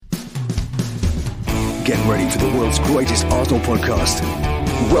Get ready for the world's greatest Arsenal podcast.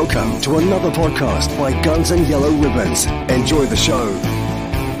 Welcome to another podcast by Guns and Yellow Ribbons. Enjoy the show.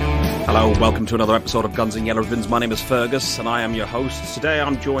 Hello, welcome to another episode of Guns and Yellow Ribbons. My name is Fergus and I am your host. Today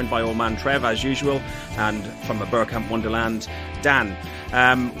I'm joined by old man Trev as usual, and from a Burkamp Wonderland, Dan.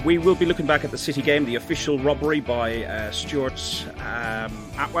 We will be looking back at the City game, the official robbery by Stuart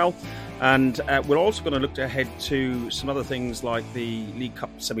Atwell. And we're also going to look ahead to some other things like the League Cup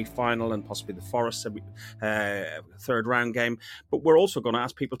semi-final and possibly the Forest third round game. But we're also going to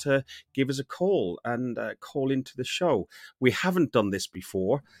ask people to give us a call and call into the show. We haven't done this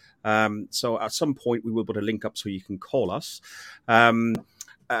before. So at some point we will put a link up so you can call us.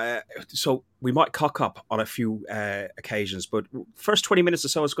 So we might cock up on a few occasions, but first 20 minutes or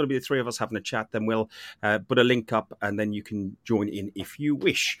so, it's going to be the three of us having a chat. Then we'll put a link up and then you can join in if you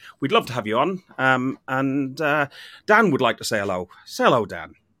wish. We'd love to have you on. And Dan would like to say hello. Say hello,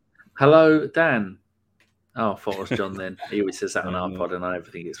 Dan. Hello, Dan. Oh, I thought it was John then. He always says that on our pod and I never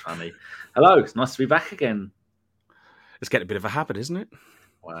think it's funny. Hello, it's nice to be back again. It's getting a bit of a habit, isn't it?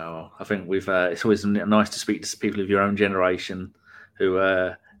 Wow. I think it's always nice to speak to people of your own generation who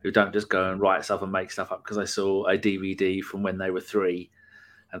don't just go and write stuff and make stuff up because they saw a DVD from when they were 3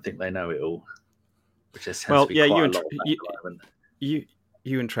 and think they know it all. Which just has to be quite a lot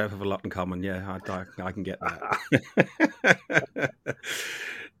you and Trev have a lot in common. Yeah, I can get that.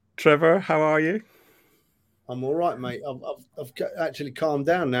 Trevor, how are you? I'm all right, mate. I've actually calmed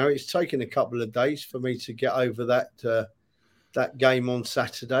down now. It's taken a couple of days for me to get over that game on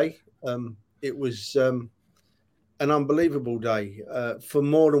Saturday. It was an unbelievable day for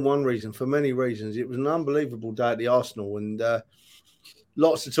more than one reason, for many reasons. It was an unbelievable day at the Arsenal and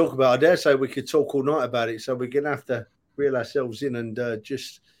lots to talk about. I dare say we could talk all night about it, so we're going to have to reel ourselves in and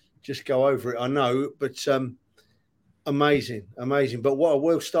just go over it. I know, but amazing. But what I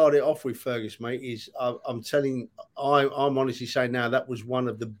will start it off with, Fergus, mate, is I'm honestly saying now that was one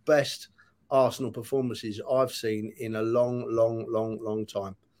of the best Arsenal performances I've seen in a long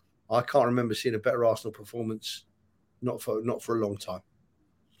time. I can't remember seeing a better Arsenal performance. Not for a long time.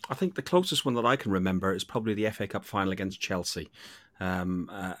 I think the closest one that I can remember is probably the FA Cup final against Chelsea,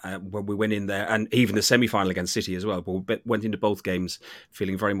 where we went in there, and even the semi-final against City as well. But we went into both games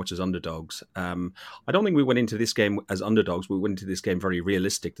feeling very much as underdogs. I don't think we went into this game as underdogs. We went into this game very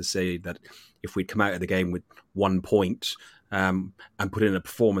realistic to say that if we'd come out of the game with 1 point and put in a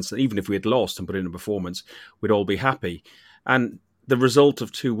performance, and even if we had lost and put in a performance, we'd all be happy. And the result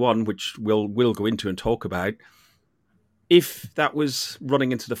of 2-1, which we'll go into and talk about, if that was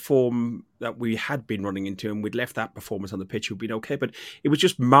running into the form that we had been running into and we'd left that performance on the pitch, it would have been okay. But it was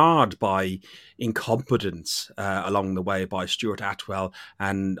just marred by incompetence along the way by Stuart Atwell,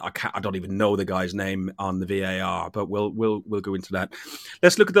 and I don't even know the guy's name on the VAR, but we'll go into that.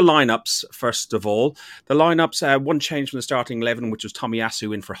 Let's look at the lineups first of all. The lineups, one change from the starting 11, which was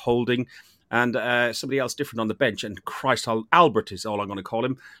Tomiyasu in for Holding, and somebody else different on the bench. And Christ, Albert is all I'm going to call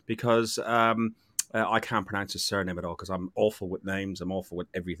him because I can't pronounce his surname at all because I'm awful with names. I'm awful with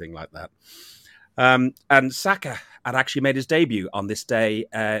everything like that. And Saka had actually made his debut on this day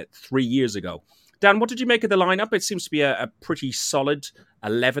 3 years ago. Dan, what did you make of the lineup? It seems to be a pretty solid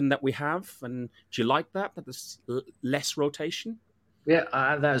 11 that we have. And do you like that there's less rotation? Yeah,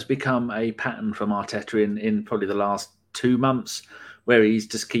 that has become a pattern from Arteta in probably the last 2 months, where he's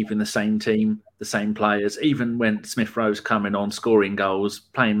just keeping the same team, the same players. Even when Smith Rowe's coming on, scoring goals,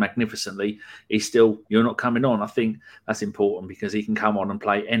 playing magnificently, you're not coming on. I think that's important because he can come on and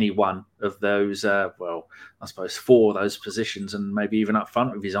play any one of those, I suppose 4 of those positions and maybe even up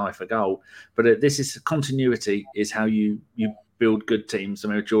front with his eye for goal. But this is continuity is how you build good teams. I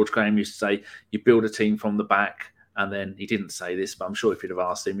mean, George Graham used to say, you build a team from the back, and then he didn't say this, but I'm sure if you'd have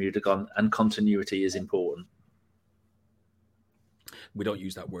asked him, you'd have gone, and continuity is important. We don't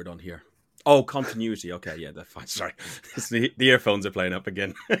use that word on here. Oh, continuity. Okay, yeah, that's fine. Sorry. The earphones are playing up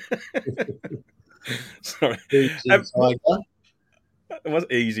again. Sorry. It was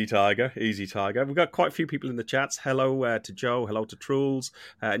Easy Tiger. We've got quite a few people in the chats. Hello to Joe. Hello to Truls.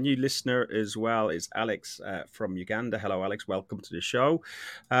 A new listener as well is Alex from Uganda. Hello, Alex. Welcome to the show.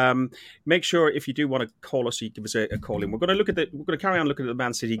 Make sure if you do want to call us, you give us a call in. We're going to carry on looking at the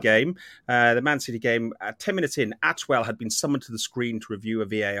Man City game. The Man City game, 10 minutes in, Atwell had been summoned to the screen to review a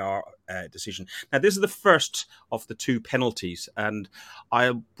VAR decision. Now, this is the first of the 2 penalties, and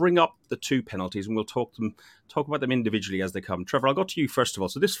I'll bring up the 2 penalties and we'll talk about them individually as they come. Trevor, I'll go to you first of all.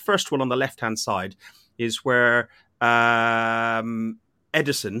 So this first one on the left-hand side is where Ederson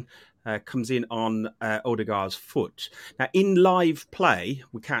comes in on Odegaard's foot. Now, in live play,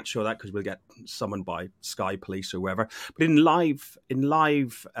 we can't show that because we'll get summoned by Sky Police or whoever. But in live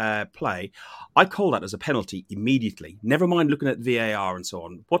play, I call that as a penalty immediately. Never mind looking at VAR and so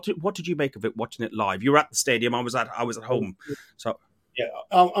on. What did you make of it watching it live? You were at the stadium. I was at home. So yeah,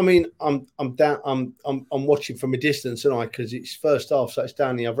 I mean, I'm watching from a distance, and because it's first half, so it's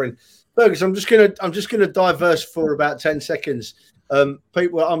down the other end. Fergus, I'm just gonna diverse for about 10 seconds.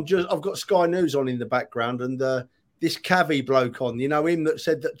 People, I've got Sky News on in the background, and this Cavi bloke on, him that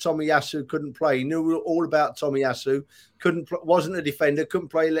said that Tomiyasu couldn't play. He knew all about Tomiyasu. Wasn't a defender. Couldn't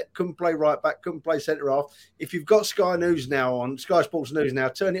play right back. Couldn't play centre half. If you've got Sky News now on Sky Sports News now,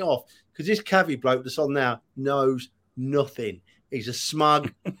 turn it off because this Cavi bloke that's on now knows nothing. He's a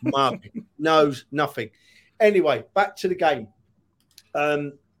smug mug. Knows nothing. Anyway, back to the game.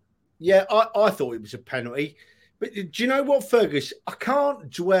 Yeah, I thought it was a penalty. But do you know what, Fergus? I can't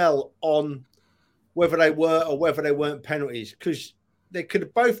dwell on whether they were or whether they weren't penalties because they could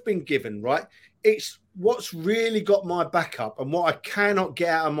have both been given, right? It's what's really got my back up and what I cannot get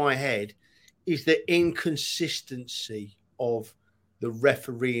out of my head is the inconsistency of the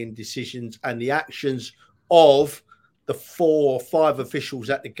refereeing decisions and the actions of the 4 or 5 officials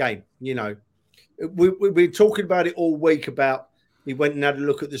at the game. We've been talking about it all week about he went and had a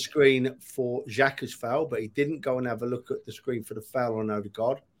look at the screen for Xhaka's foul, but he didn't go and have a look at the screen for the foul on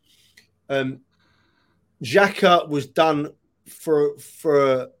Odegaard. Xhaka was done for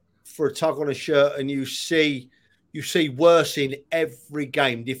a tug on a shirt, and you see worse in every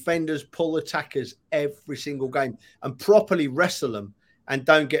game. Defenders pull attackers every single game and properly wrestle them and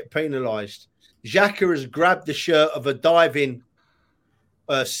don't get penalised. Xhaka has grabbed the shirt of a diving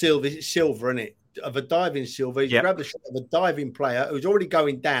Silva. Is it Silva, isn't it? Of a diving Silva. He's grabbed the shot of a diving player who's already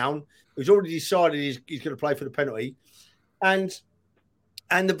going down, who's already decided he's going to play for the penalty. And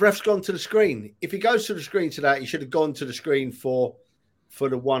the ref's gone to the screen. If he goes to the screen to that, he should have gone to the screen for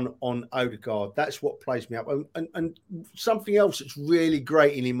the one on Odegaard. That's what plays me up. And something else that's really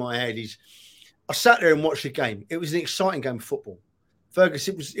grating in my head is I sat there and watched the game. It was an exciting game of football. Fergus,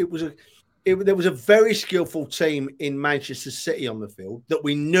 there was a very skillful team in Manchester City on the field that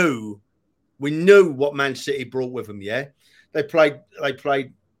we knew what Man City brought with them, yeah? They played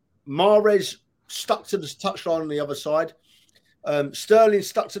Mahrez stuck to the touchline on the other side. Sterling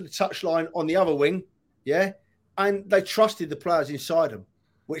stuck to the touchline on the other wing, yeah? And they trusted the players inside them,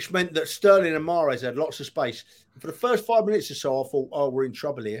 which meant that Sterling and Mahrez had lots of space. For the first 5 minutes or so, I thought, we're in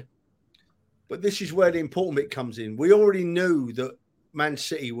trouble here. But this is where the important bit comes in. We already knew that Man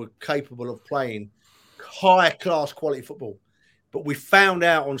City were capable of playing high-class quality football. But we found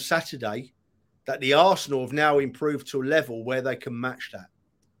out on Saturday that the Arsenal have now improved to a level where they can match that.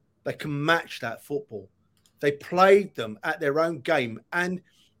 They can match that football. They played them at their own game. And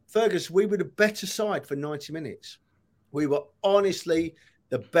Fergus, we were the better side for 90 minutes. We were honestly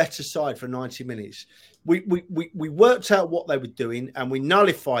the better side for 90 minutes. We worked out what they were doing and we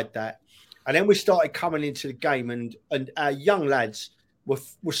nullified that. And then we started coming into the game and our young lads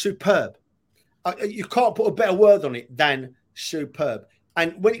were superb. You can't put a better word on it than superb.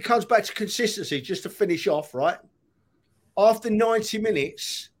 And when it comes back to consistency, just to finish off, right? After 90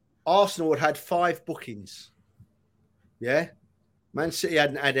 minutes, Arsenal had 5 bookings. Yeah? Man City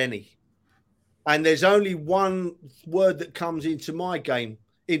hadn't had any. And there's only one word that comes into my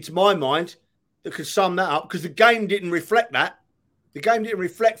mind, that could sum that up, because the game didn't reflect that. The game didn't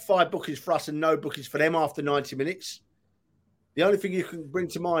reflect 5 bookings for us and no bookings for them after 90 minutes. The only thing you can bring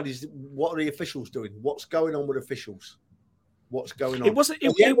to mind is what are the officials doing? What's going on with officials? What's going on? It wasn't.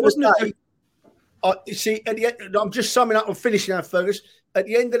 You see, at the end, I'm just summing up and finishing now, Fergus. At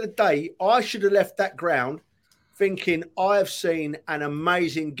the end of the day, I should have left that ground thinking I have seen an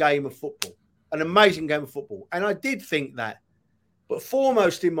amazing game of football. An amazing game of football. And I did think that. But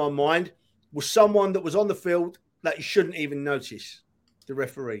foremost in my mind was someone that was on the field that you shouldn't even notice, the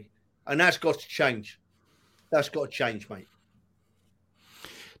referee. And that's got to change. That's got to change, mate.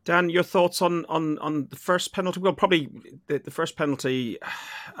 Dan, your thoughts on the first penalty? Well, probably the first penalty.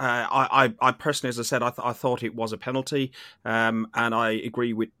 I personally, as I said, I thought it was a penalty, and I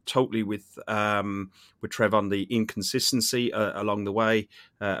agree totally with Trev on the inconsistency along the way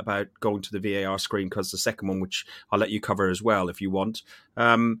about going to the VAR screen, because the second one, which I'll let you cover as well if you want.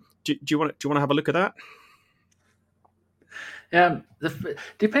 Do you want to have a look at that?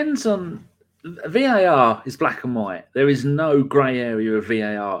 Depends on. VAR is black and white. There is no grey area of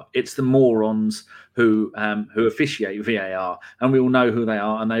VAR. It's the morons who officiate VAR, and we all know who they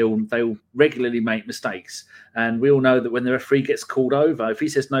are, and they all regularly make mistakes. And we all know that when the referee gets called over, if he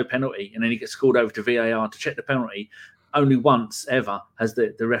says no penalty, and then he gets called over to VAR to check the penalty, only once ever has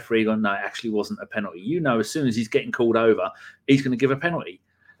the referee gone, no, it actually wasn't a penalty. As soon as he's getting called over, he's going to give a penalty.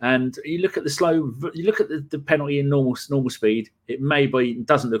 And you look at the penalty in normal speed, it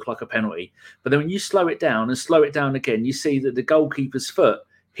doesn't look like a penalty. But then when you slow it down again, you see that the goalkeeper's foot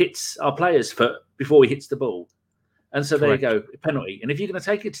hits our player's foot before he hits the ball. And so Correct. There you go, penalty. And if you're going to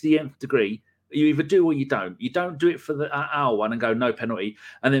take it to the nth degree, you either do or you don't. You don't do it for our one and go, no penalty.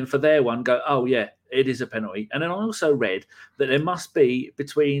 And then for their one, go, oh, yeah, it is a penalty. And then I also read that there must be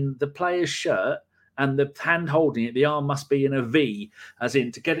between the player's shirt and the hand holding it, the arm must be in a V, as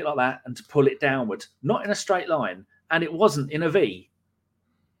in to get it like that and to pull it downwards, not in a straight line. And it wasn't in a V.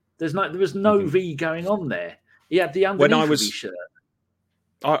 There was no V going on there. He had the underneath V shirt.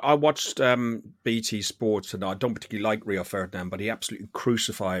 I watched BT Sports, and I don't particularly like Rio Ferdinand, but he absolutely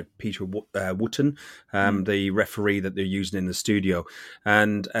crucified Peter Wooten, the referee that they're using in the studio.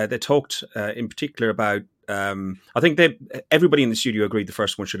 And they talked in particular about, I think everybody in the studio agreed the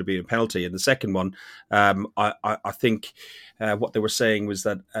first one should have been a penalty. And the second one, I think what they were saying was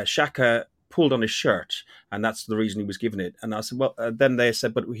that Xhaka pulled on his shirt, and that's the reason he was given it. And I said, well, then they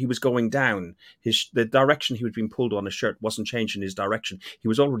said, but he was going down. The direction he was being pulled on his shirt wasn't changing his direction. He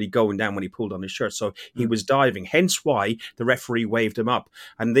was already going down when he pulled on his shirt, so he was diving. Hence why the referee waved him up.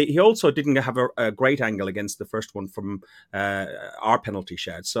 And he also didn't have a great angle against the first one from our penalty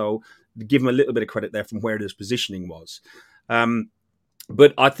shed. So give him a little bit of credit there from where his positioning was.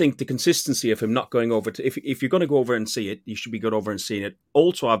 But I think the consistency of him not going over to, if you're going to go over and see it, you should be going over and seeing it.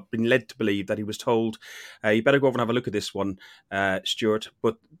 Also, I've been led to believe that he was told, you better go over and have a look at this one, Stuart.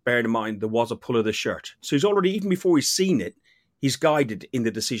 But bearing in mind, there was a pull of the shirt. So he's already, even before he's seen it, he's guided in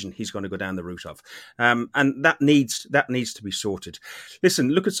the decision he's going to go down the route of. And that needs to be sorted. Listen,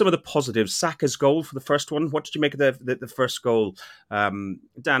 look at some of the positives. Saka's goal for the first one. What did you make of the first goal?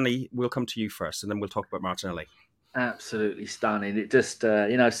 Danny, we'll come to you first, and then we'll talk about Martinelli. Absolutely stunning. It just,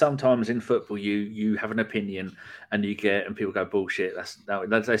 sometimes in football you have an opinion and people go, bullshit. That's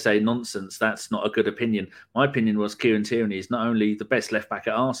they say nonsense. That's not a good opinion. My opinion was Kieran Tierney is not only the best left back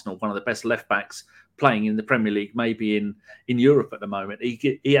at Arsenal, one of the best left backs playing in the Premier League, maybe in Europe at the moment.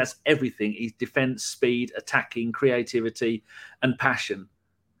 He has everything. He's defence, speed, attacking, creativity, and passion.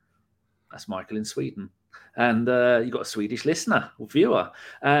 That's Michael in Sweden, and you got a Swedish listener or viewer,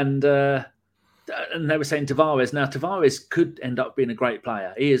 and they were saying Tavares. Now, Tavares could end up being a great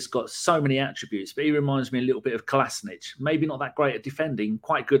player. He has got so many attributes, but he reminds me a little bit of Kolasinac. Maybe not that great at defending,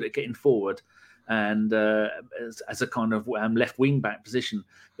 quite good at getting forward and as a kind of left wing-back position.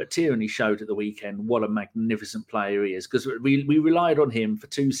 But Tierney showed at the weekend what a magnificent player he is, because we relied on him for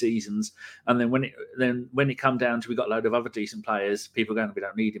 2 seasons, and then when it come down to we got a load of other decent players, people going, we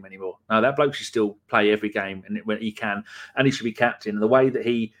don't need him anymore. No, that bloke should still play every game when he can, and he should be captain. And the way that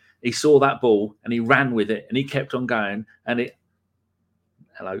he saw that ball and he ran with it and he kept on going, and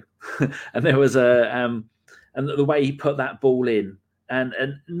and there was and the way he put that ball in, and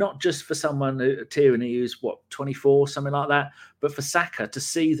not just for someone, Tierney, who's 24, something like that, but for Saka to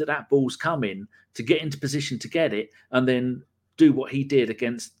see that ball's coming, to get into position to get it, and then do what he did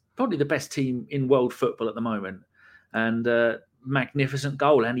against probably the best team in world football at the moment. And magnificent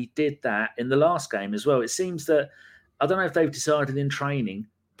goal. And he did that in the last game as well. It seems that, I don't know if they've decided in training,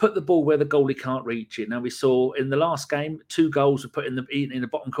 put the ball where the goalie can't reach it. Now, we saw in the last game, 2 goals were put in the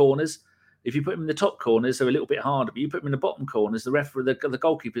bottom corners. If you put them in the top corners, they're a little bit harder. But you put them in the bottom corners, the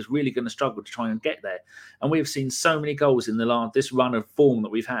goalkeeper is really going to struggle to try and get there. And we've seen so many goals in this run of form that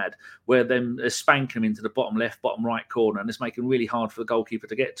we've had, where they're spanking them into the bottom left, bottom right corner, and it's making it really hard for the goalkeeper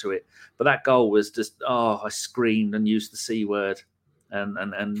to get to it. But that goal was just, I screamed and used the C word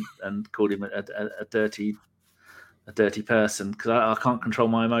and called him a dirty person, because I can't control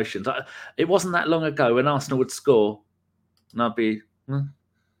my emotions. It wasn't that long ago when Arsenal would score, and I'd be,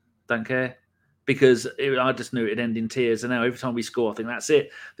 don't care, because I just knew it'd end in tears. And now every time we score, I think that's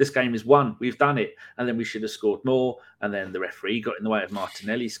it. This game is won. We've done it. And then we should have scored more. And then the referee got in the way of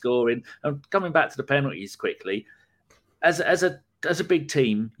Martinelli scoring. And coming back to the penalties quickly, as a big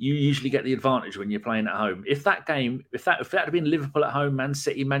team, you usually get the advantage when you're playing at home. If that had been Liverpool at home, Man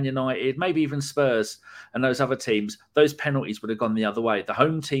City, Man United, maybe even Spurs and those other teams, those penalties would have gone the other way. The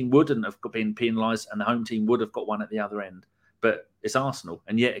home team wouldn't have been penalised, and the home team would have got one at the other end. But it's Arsenal,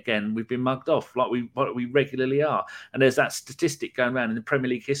 and yet again we've been mugged off like we regularly are. And there's that statistic going around in the Premier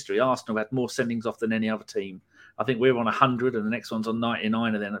League history. Arsenal had more sendings off than any other team. I think we're on 100, and the next one's on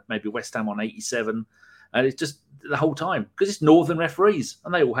 99, and then maybe West Ham on 87. And it's just the whole time, because it's Northern referees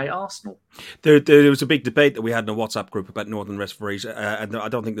and they all hate Arsenal. There was a big debate that we had in a WhatsApp group about Northern referees, and I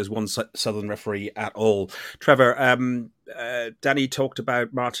don't think there's one Southern referee at all. Trevor, Danny talked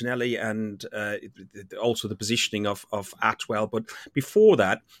about Martinelli and also the positioning of Atwell. But before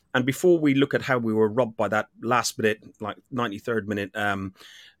that, and before we look at how we were robbed by that last minute, like 93rd minute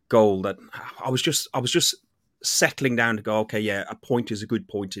goal, that I was just settling down to go, okay, yeah, a point is a good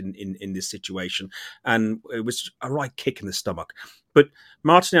point in this situation. And it was a right kick in the stomach. But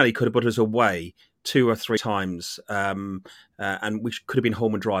Martinelli could have put us away 2 or 3 times, and we could have been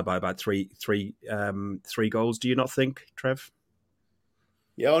home and dry by about three goals. Do you not think, Trev?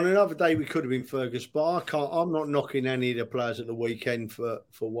 Yeah, on another day we could have been Fergus, but I'm not knocking any of the players at the weekend for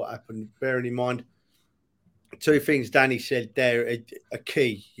what happened. Bearing in mind 2 things Danny said there are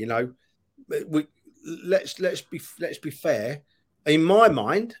key. You know, let's be fair. In my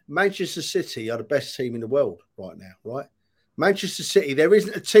mind, Manchester City are the best team in the world right now. Right, Manchester City. There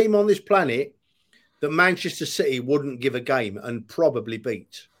isn't a team on this planet that Manchester City wouldn't give a game and probably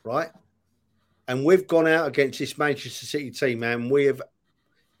beat. Right, and we've gone out against this Manchester City team, and we have.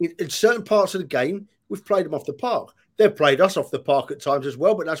 In certain parts of the game, we've played them off the park. They've played us off the park at times as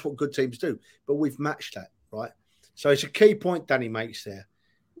well, but that's what good teams do. But we've matched that, right? So it's a key point Danny makes there.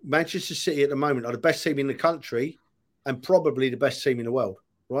 Manchester City at the moment are the best team in the country and probably the best team in the world,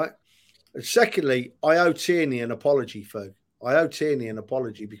 right? And secondly, I owe Tierney an apology, Ferg. I owe Tierney an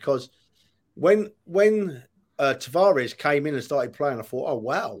apology because when Tavares came in and started playing, I thought, oh,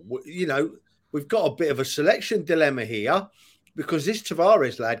 wow, you know, we've got a bit of a selection dilemma here. Because this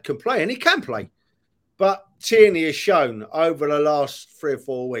Tavares lad can play, and he can play. But Tierney has shown over the last 3 or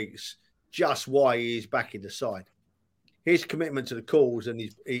 4 weeks just why he is back in the side. His commitment to the cause, and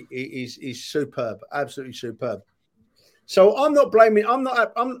he's superb, absolutely superb. So I'm not blaming.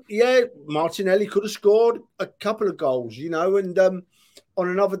 Yeah, Martinelli could have scored a couple of goals, you know, and on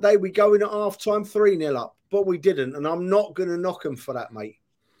another day we go in at half-time 3-0 up, but we didn't, and I'm not going to knock him for that, mate.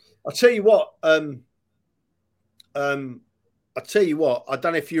 I'll tell you what. I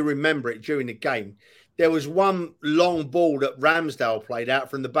don't know if you remember it during the game. There was one long ball that Ramsdale played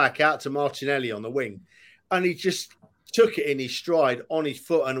out from the back out to Martinelli on the wing. And he just took it in his stride on his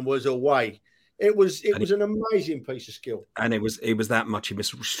foot and was away. It was an amazing piece of skill. And it was that much. He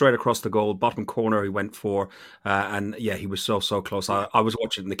missed straight across the goal, bottom corner he went for. And yeah, he was so close. I was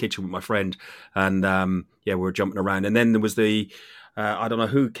watching it in the kitchen with my friend and we were jumping around. And then there was the, I don't know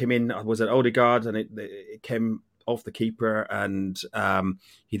who came in. Was it Odegaard? And it came off the keeper, and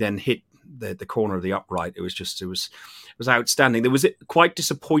he then hit the corner of the upright. It was outstanding. It was quite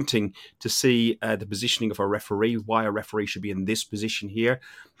disappointing to see the positioning of a referee. Why a referee should be in this position here?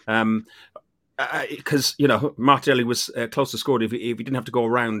 Because you know Martinelli was close to scored if he didn't have to go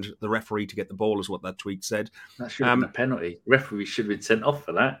around the referee to get the ball, is what that tweet said. That should have been a penalty. Referee should have been sent off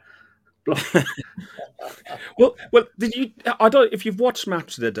for that. well, did you? I don't. If you've watched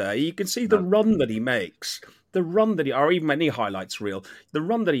Match of the Day, you can see the run that he makes. The run that or even any highlights reel, the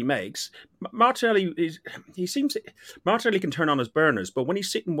run that he makes, Martinelli can turn on his burners, but when he's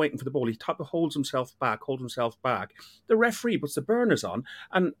sitting waiting for the ball, he holds himself back. The referee puts the burners on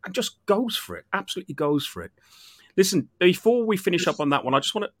and just goes for it, absolutely goes for it. Listen, before we finish up on that one, I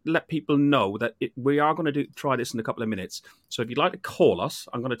just want to let people know that we are going to try this in a couple of minutes. So if you'd like to call us,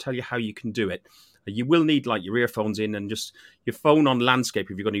 I'm going to tell you how you can do it. You will need like your earphones in and just your phone on landscape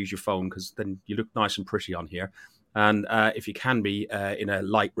if you're going to use your phone, because then you look nice and pretty on here. And if you can be in a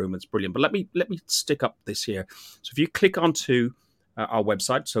light room, it's brilliant. But let me stick up this here. So if you click onto our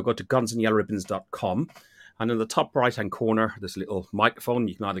website, so go to gunsandyellowribbons.com, and in the top right-hand corner, there's a little microphone.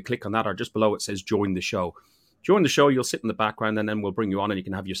 You can either click on that or just below it says join the show. During the show, you'll sit in the background and then we'll bring you on and you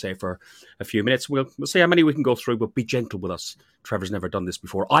can have your say for a few minutes. We'll see how many we can go through, but be gentle with us. Trevor's never done this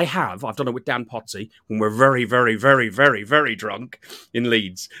before. I've done it with Dan Potsy when we're very, very, very, very, very drunk in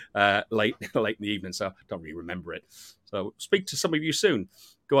Leeds late in the evening, so I don't really remember it. So speak to some of you soon.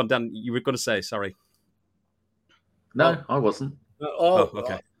 Go on, Dan, you were going to say, sorry. No, I wasn't.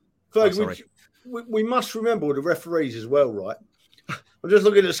 Okay. Ferg, we must remember the referees as well, right? I'm just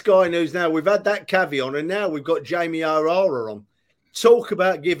looking at Sky News now. We've had that caveat on, and now we've got Jamie O'Hara on. Talk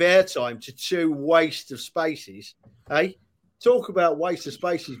about give airtime to 2 waste of spaces, eh? Talk about waste of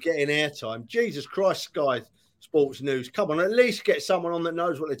spaces getting airtime. Jesus Christ, Sky Sports News. Come on, at least get someone on that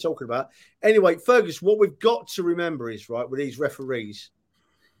knows what they're talking about. Anyway, Fergus, what we've got to remember is, right, with these referees,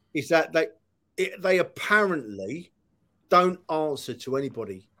 is that they apparently don't answer to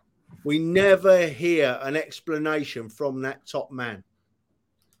anybody. We never hear an explanation from that top man.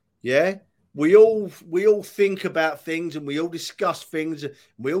 Yeah, we all think about things and we all discuss things and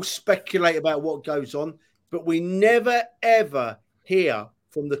we all speculate about what goes on, but we never ever hear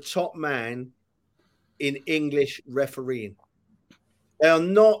from the top man in English refereeing. They are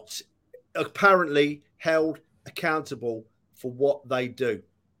not apparently held accountable for what they do.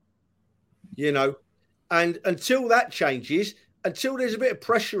 You know, and until that changes, until there's a bit of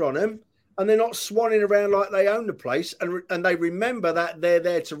pressure on them and they're not swanning around like they own the place and they remember that they're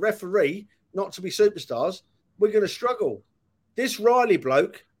there to referee, not to be superstars, we're going to struggle. This Riley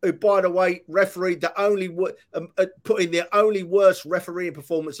bloke, who, by the way, refereed put in the only worst refereeing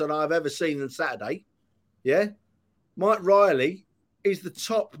performance that I've ever seen on Saturday. Yeah. Mike Riley is the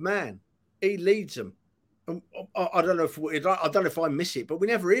top man. He leads them. I don't know if I miss it, but we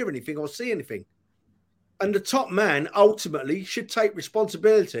never hear anything or see anything. And the top man ultimately should take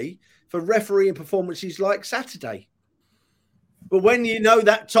responsibility for refereeing performances like Saturday. But when you know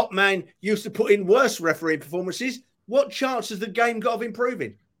that top man used to put in worse refereeing performances, what chance has the game got of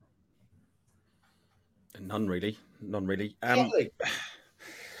improving? None really. Exactly.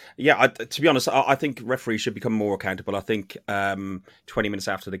 Yeah, to be honest, I think referees should become more accountable. I think 20 minutes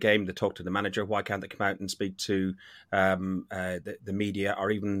after the game, they talk to the manager. Why can't they come out and speak to the media,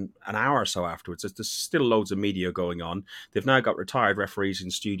 or even an hour or so afterwards? There's still loads of media going on. They've now got retired referees in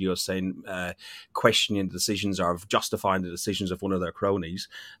studios saying, questioning the decisions or justifying the decisions of one of their cronies.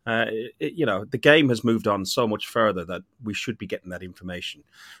 The game has moved on so much further that we should be getting that information.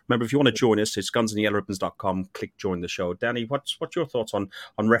 Remember, if you want to join us, it's gunsandyellowribbons.com. Click join the show. Danny, what's your thoughts on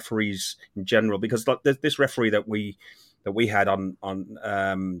referees in general? Because this referee that we had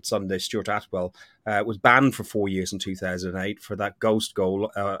on Sunday, Stuart Atwell, was banned for 4 years in 2008 for that ghost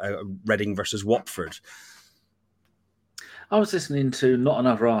goal, Reading versus Watford. I was listening to Not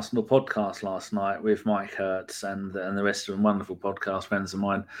Another Arsenal podcast last night with Mike Hertz and the rest of them, wonderful podcast friends of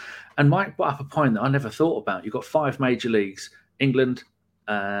mine. And Mike brought up a point that I never thought about. You've got 5 major leagues: England,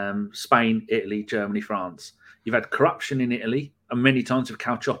 Spain, Italy, Germany, France. You've had corruption in Italy, and many times with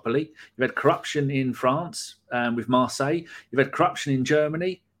Calciopoli. You've had corruption in France with Marseille. You've had corruption in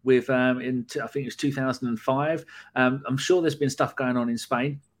Germany with, I think it was 2005. I'm sure there's been stuff going on in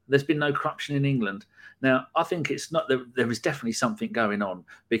Spain. There's been no corruption in England. Now, I think it's not that there is definitely something going on,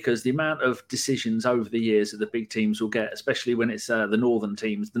 because the amount of decisions over the years that the big teams will get, especially when it's the northern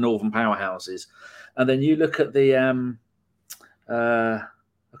teams, the northern powerhouses. And then you look at the...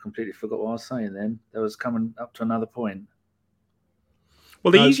 I completely forgot what I was saying then. That was coming up to another point.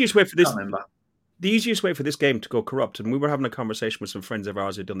 Well, the easiest way for this game to go corrupt, and we were having a conversation with some friends of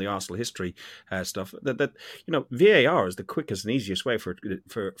ours who'd done the Arsenal history stuff, that VAR is the quickest and easiest way for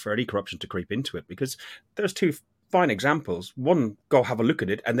any corruption to creep into it, because there's 2 fine examples. One, go have a look at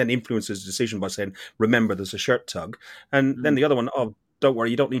it and then influences the decision by saying, remember, there's a shirt tug. And then the other one, oh, don't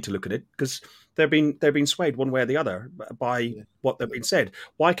worry, you don't need to look at it, because they're being swayed one way or the other by what they've been said.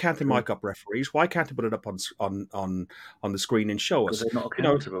 Why can't they mic up referees? Why can't they put it up on the screen and show us? Because they're not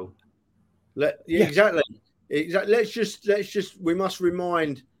accountable. Exactly. Let's just we must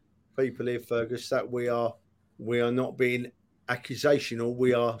remind people here, Fergus, that we are not being accusational.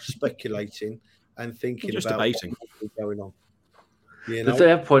 We are speculating and thinking just about debating what's going on. The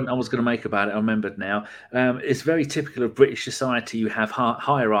third point I was going to make about it, I remembered now. It's very typical of British society. You have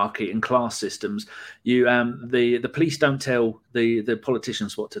hierarchy and class systems. You, the police don't tell the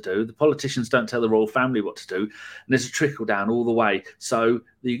politicians what to do. The politicians don't tell the royal family what to do. And there's a trickle down all the way. So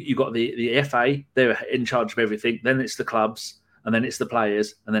you've got the FA, they're in charge of everything. Then it's the clubs, and then it's the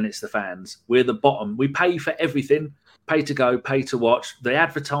players, and then it's the fans. We're the bottom. We pay for everything. Pay to go, pay to watch. The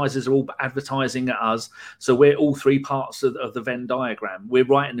advertisers are all advertising at us. So we're all 3 parts of the Venn diagram. We're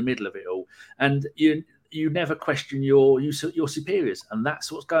right in the middle of it all. And you never question your superiors. And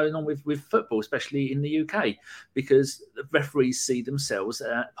that's what's going on with football, especially in the UK, because the referees see themselves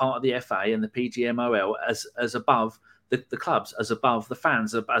part of the FA and the PGMOL as above the clubs, as above the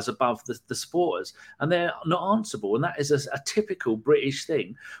fans, as above the supporters, and they're not answerable. And that is a typical British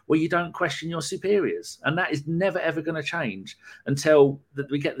thing where you don't question your superiors, and that is never ever going to change until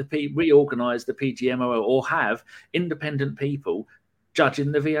we get reorganise the PGMOL or have independent people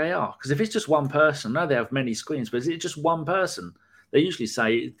judging the VAR. Because if it's just one person, I know they have many screens, but is it just one person? They usually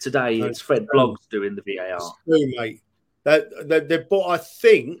say today it's Fred Bloggs doing the VAR. It's true, mate. They bought, I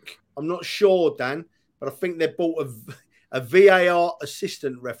think, I'm not sure, Dan, but I think they bought a VAR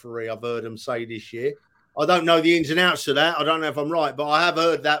assistant referee, I've heard them say this year. I don't know the ins and outs of that. I don't know if I'm right, but I have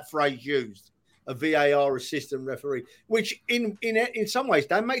heard that phrase used, a VAR assistant referee, which in some ways,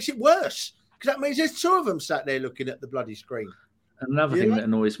 Dan, makes it worse, because that means there's 2 of them sat there looking at the bloody screen. Another thing that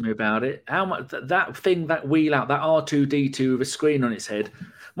annoys me about it, how much that thing, that wheel out, that R2-D2 with a screen on its head.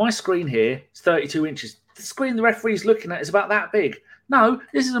 My screen here is 32 inches. The screen the referee's looking at is about that big. No,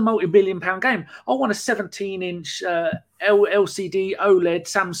 this is a multi-billion-pound game. I want a 17-inch LCD OLED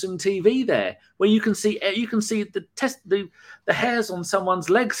Samsung TV there, where you can see the hairs on someone's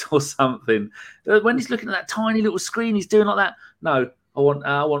legs or something. When he's looking at that tiny little screen, he's doing like that. No, I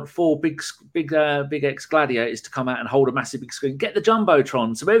want 4 big X Gladiators to come out and hold a massive big screen. Get the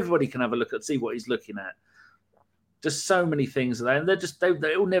Jumbotron so everybody can have a look at, see what he's looking at. Just so many things are there, and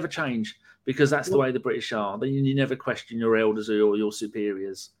they will never change. Because that's the way the British are. You never question your elders or your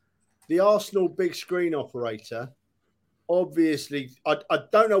superiors. The Arsenal big screen operator, obviously, I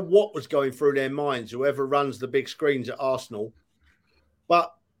don't know what was going through their minds, whoever runs the big screens at Arsenal,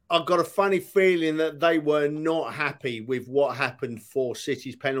 but I've got a funny feeling that they were not happy with what happened for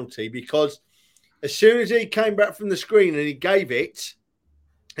City's penalty, because as soon as he came back from the screen and he gave it,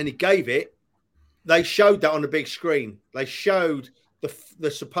 they showed that on the big screen. They showed the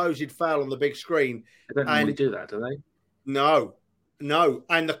supposed foul on the big screen. They don't normally do that, do they? No.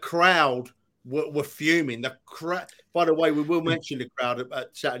 And the crowd were fuming. By the way, we will mention the crowd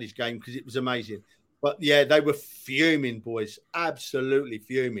at Saturday's game because it was amazing. But yeah, they were fuming, boys. Absolutely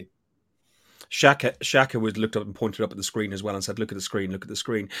fuming. Shaka was looked up and pointed up at the screen as well and said, "Look at the screen, look at the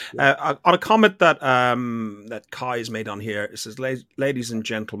screen." Yeah. On a comment that that Kai has made on here, it says, "Ladies and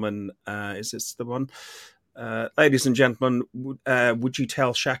gentlemen, is this the one? Ladies and gentlemen, would you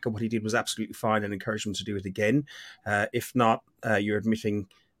tell Shaka what he did was absolutely fine and encourage him to do it again? If not, you're admitting.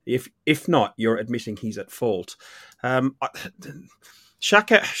 If not, you're admitting he's at fault."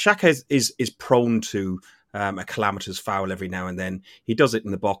 Shaka is prone to a calamitous foul every now and then. He does it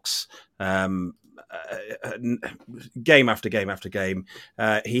in the box, game after game after game.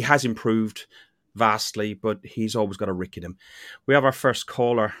 He has improved vastly, but he's always got a rick in him. We have our first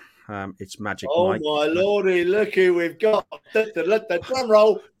caller. It's Magic Mike. Oh my lordy, look who we've got. Let the drum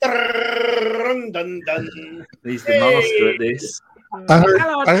roll. Dun, dun, dun. He's the master at this.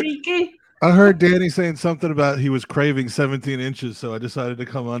 Hello, Cheeky. I heard Danny saying something about he was craving 17 inches, so I decided to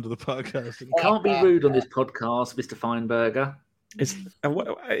come onto the podcast. You can't be rude on this podcast, Mr. Feinberger.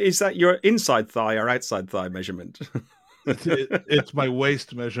 Is that your inside thigh or outside thigh measurement? It's my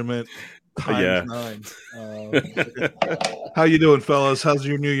waist measurement. Times 9. How you doing, fellas? How's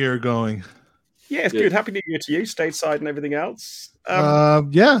your new year going? Yeah, it's good. Happy New Year to you, stateside and everything else. I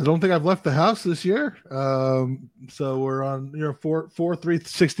don't think I've left the house this year. So we're on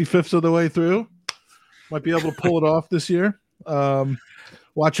 365ths of the way through. Might be able to pull it off this year.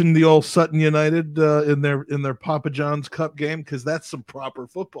 Watching the old Sutton United in their Papa John's Cup game, because that's some proper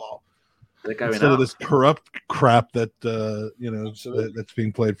football. Instead of this corrupt crap that that's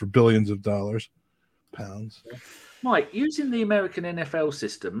being played for billions of pounds. Mike, using the American NFL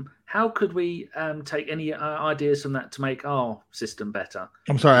system, how could we take any ideas from that to make our system better?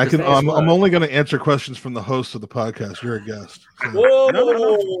 I'm sorry, I'm only going to answer questions from the host of the podcast. You're a guest. So. Whoa!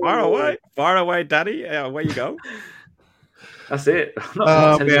 No. Far away, Daddy. Away you go. That's it.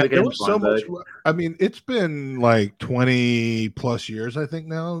 There was so much. I mean, it's been like 20 plus years, I think,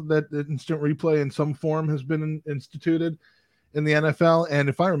 now that instant replay in some form has been instituted in the NFL. And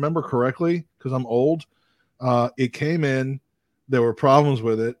if I remember correctly, because I'm old, it came in, there were problems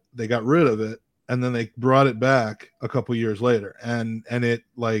with it, they got rid of it, and then they brought it back a couple years later. And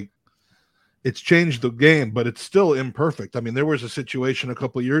it's changed the game, but it's still imperfect. I mean, there was a situation a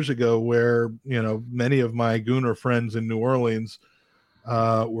couple of years ago where, many of my Gooner friends in New Orleans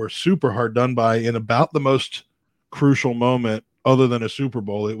were super hard done by in about the most crucial moment other than a Super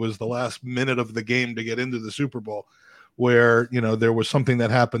Bowl. It was the last minute of the game to get into the Super Bowl where, there was something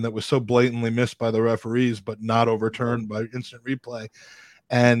that happened that was so blatantly missed by the referees, but not overturned by instant replay.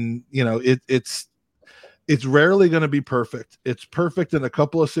 And, it's rarely going to be perfect. It's perfect in a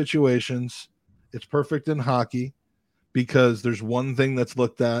couple of situations. It's perfect in hockey because there's one thing that's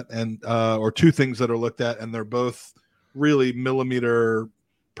looked at and or two things that are looked at, and they're both really millimeter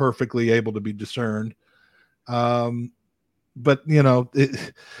perfectly able to be discerned. But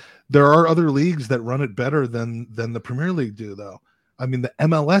there are other leagues that run it better than the Premier League do, though. I mean, the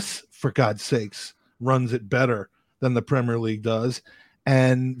MLS, for God's sakes, runs it better than the Premier League does.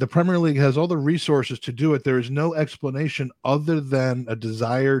 And the Premier League has all the resources to do it. There is no explanation other than a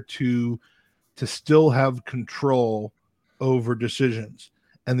desire to still have control over decisions.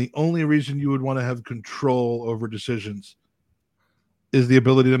 And the only reason you would want to have control over decisions is the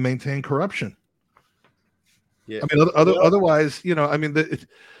ability to maintain corruption. Yeah. I mean, otherwise, the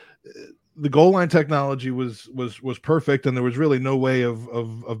goal line technology was perfect, and there was really no way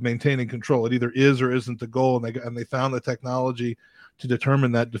of maintaining control. It either is or isn't the goal, and they found the technology to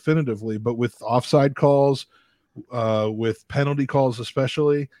determine that definitively. But with offside calls, with penalty calls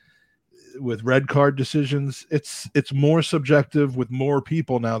especially, red card decisions. It's more subjective with more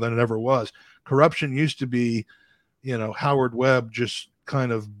people now than it ever was. Corruption used to be, Howard Webb just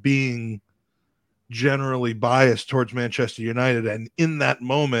kind of being generally biased towards Manchester United, and in that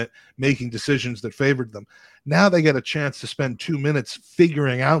moment making decisions that favored them. Now they get a chance to spend 2 minutes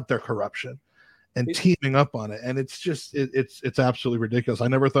figuring out their corruption and teaming up on it, and it's just it's absolutely ridiculous. I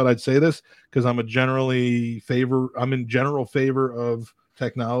never thought I'd say this because I'm in general favor of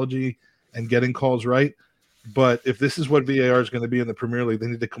technology and getting calls right, but if this is what VAR is going to be in the Premier League, they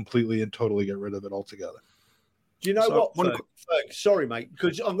need to completely and totally get rid of it altogether. Do you know what, Ferg? Sorry, mate,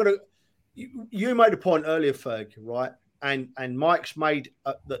 because I'm going to. You made a point earlier, Ferg, right? And Mike's made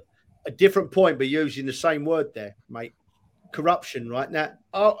a different point, but using the same word there, mate. Corruption, right? Now,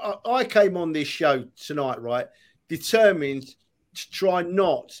 I came on this show tonight, right, determined to try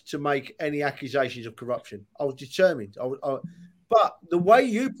not to make any accusations of corruption. I was determined. But the way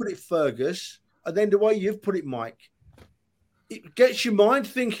you put it, Fergus, and then the way you've put it, Mike, it gets your mind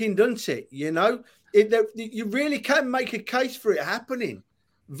thinking, doesn't it? You really can make a case for it happening.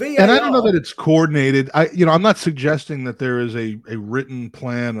 VAR. And I don't know that it's coordinated. I'm not suggesting that there is a written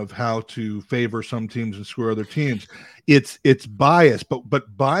plan of how to favor some teams and screw other teams. It's bias,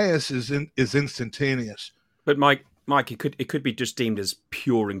 but bias is instantaneous. But Mike, it could be just deemed as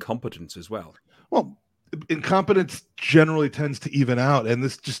pure incompetence as well. Well, incompetence generally tends to even out, and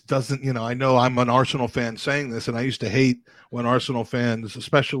this just doesn't. I know I'm an Arsenal fan saying this, and I used to hate when Arsenal fans,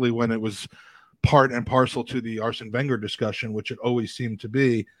 especially when it was part and parcel to the Arsene Wenger discussion, which it always seemed to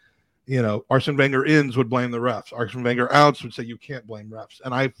be, Arsene Wenger ins would blame the refs. Arsene Wenger outs would say you can't blame refs.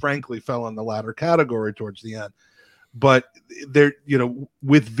 And I frankly fell in the latter category towards the end. But there,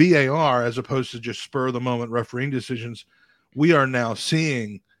 with VAR, as opposed to just spur of the moment refereeing decisions, we are now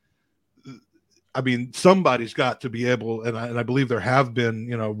seeing, somebody's got to be able, and I believe there have been,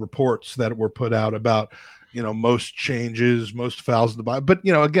 reports that were put out about, most changes, most fouls in the body. But,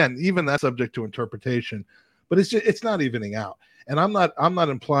 again, even that's subject to interpretation. But it's not evening out. And I'm not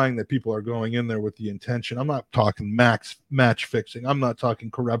implying that people are going in there with the intention. I'm not talking match fixing. I'm not talking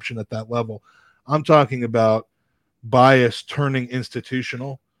corruption at that level. I'm talking about bias turning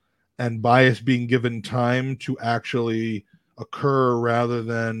institutional and bias being given time to actually occur rather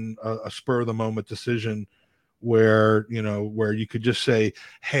than a spur of the moment decision where you could just say,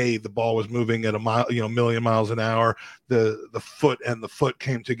 hey, the ball was moving at a million miles an hour, the foot and the foot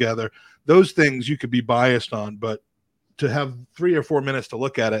came together. Those things you could be biased on, but to have 3 or 4 minutes to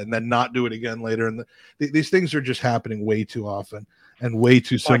look at it and then not do it again later, and these things are just happening way too often and way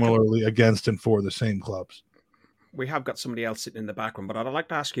too similarly against and for the same clubs. We have got somebody else sitting in the background, but I'd like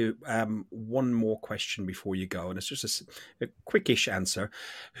to ask you one more question before you go, and it's just a quickish answer.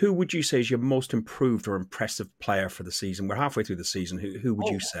 Who would you say is your most improved or impressive player for the season? We're halfway through the season. Who would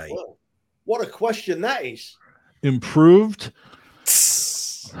you say? Well, what a question that is. Improved?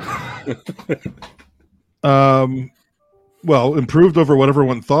 Improved over what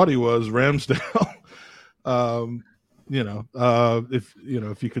everyone thought he was, Ramsdale.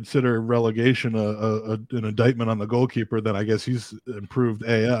 If you consider relegation an indictment on the goalkeeper, then I guess he's improved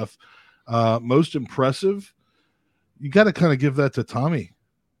AF. Most impressive, you got to kind of give that to Tommy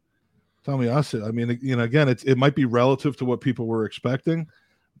Asu. Again, it might be relative to what people were expecting.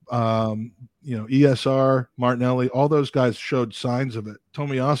 ESR, Martinelli, all those guys showed signs of it.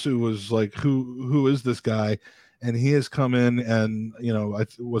 Tomiyasu was like, who is this guy? And he has come in and,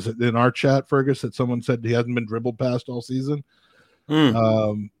 was it in our chat, Fergus, that someone said he hasn't been dribbled past all season? And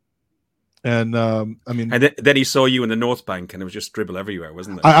then he saw you in the North Bank and it was just dribble everywhere,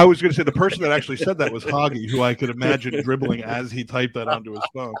 wasn't it? I was going to say the person that actually said that was Hoggy, who I could imagine dribbling as he typed that onto his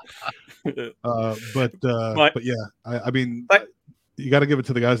phone. But yeah, you got to give it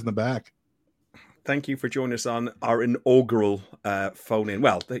to the guys in the back. Thank you for joining us on our inaugural phone in.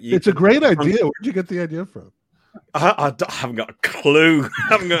 Well, it's a great idea. Where'd you get the idea from? I haven't got a clue. I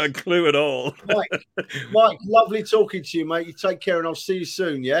haven't got a clue at all. Mike, lovely talking to you, mate. You take care, and I'll see you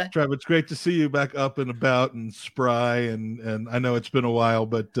soon. Yeah, Trev, it's great to see you back up and about and spry. And I know it's been a while,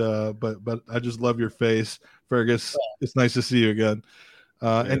 but I just love your face, Fergus. It's nice to see you again.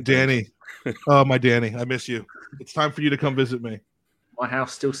 And Danny, oh my Danny, I miss you. It's time for you to come visit me. My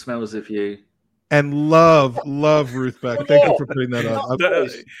house still smells of you. And love Ruth Beck. Thank you for putting that up.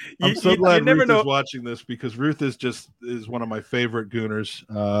 I'm so glad Ruth is watching this, because Ruth is one of my favorite Gooners,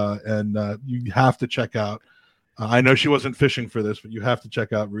 and you have to check out. I know she wasn't fishing for this, but you have to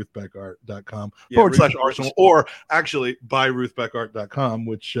check out ruthbeckart.com /Arsenal, or actually buy ruthbeckart.com,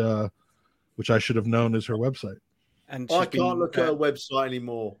 which I should have known is her website. And I can't look at her website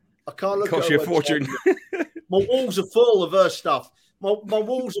anymore. I can't look at her website. Costs you a fortune. My walls are full of her stuff. My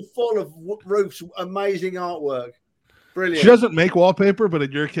walls are full of Ruth's amazing artwork. Brilliant. She doesn't make wallpaper, but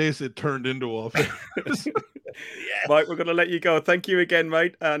in your case, it turned into wallpaper. Yes. Mike, we're going to let you go. Thank you again,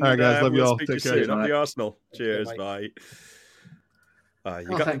 mate. And all right, guys, love you all. Speak Take to you care. soon. Up mate. the Arsenal. Cheers, mate. bye. You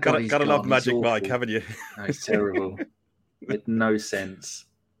Oh, got thank God to he's love gone. Magic He's Mike, awful. haven't you? No, it's terrible. With no sense.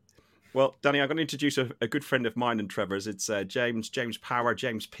 Well, Danny, I'm going to introduce a good friend of mine and Trevor's. It's James Power.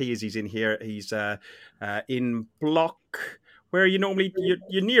 James P. He's in here. He's in block. Where you normally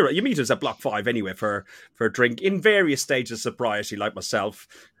you're near it. You meet us at Block 5 anyway for a drink in various stages of sobriety, like myself.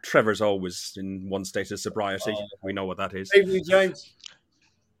 Trevor's always in one state of sobriety. We know what that is. Evening, James.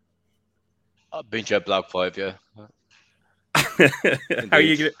 I've been to Block 5, yeah. How are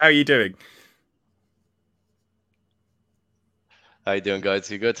you doing? How you doing, guys?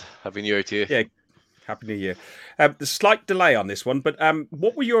 You good? Happy New Year to you. Yeah, Happy New Year. There's a slight delay on this one, but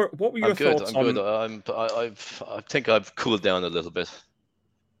what were your I'm good. thoughts I'm on? good. I think I've cooled down a little bit.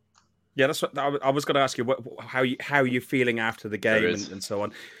 Yeah, that's what I was going to ask you. How are you feeling after the game and so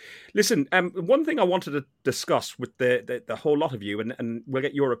on? Listen, one thing I wanted to discuss with the whole lot of you, and we'll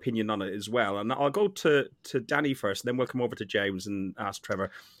get your opinion on it as well. And I'll go to Danny first, and then we'll come over to James and ask Trevor.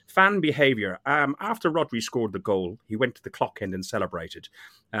 Fan behaviour. After Rodri scored the goal, he went to the clock end and celebrated,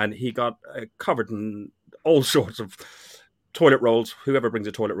 and he got covered in all sorts of toilet rolls. Whoever brings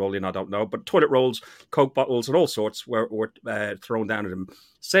a toilet roll in, I don't know, but toilet rolls, Coke bottles, and all sorts were thrown down at him.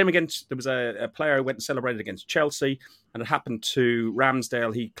 Same against, there was a player who went and celebrated against Chelsea, and it happened to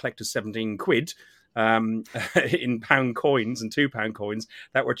Ramsdale. He collected 17 quid in pound coins and £2 coins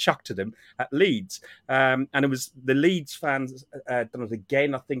that were chucked at him at Leeds. And it was the Leeds fans done it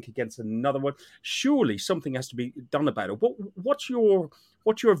again, I think, against another one. Surely something has to be done about it. What's your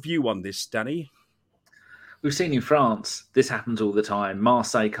view on this, Danny? We've seen in France, this happens all the time.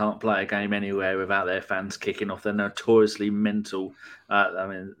 Marseille can't play a game anywhere without their fans kicking off. They're notoriously mental.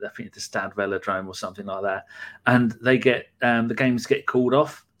 I think it's the Stade Velodrome or something like that. And they get the games get called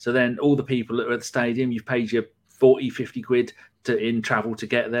off. So then all the people that are at the stadium, you've paid your 40, 50 quid in travel to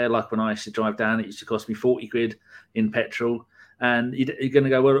get there. Like when I used to drive down, it used to cost me 40 quid in petrol. And you're going to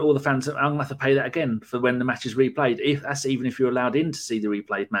go, well, all the fans, I'm going to have to pay that again for when the match is replayed. Even if you're allowed in to see the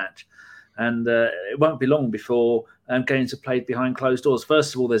replayed match. And it won't be long before games are played behind closed doors.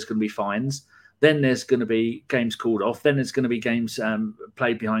 First of all, there's going to be fines. Then there's going to be games called off. Then there's going to be games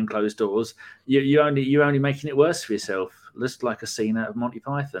played behind closed doors. You're only making it worse for yourself. Just like a scene out of Monty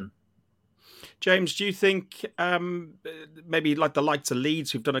Python. James, do you think maybe like the likes of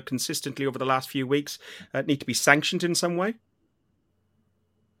Leeds, who've done it consistently over the last few weeks, need to be sanctioned in some way?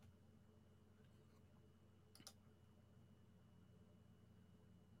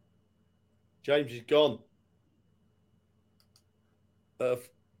 James is gone.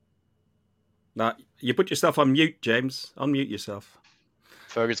 No, you put yourself on mute, James. Unmute yourself.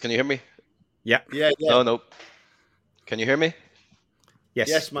 Fergus, can you hear me? Yeah. Yeah. No. Can you hear me? Yes.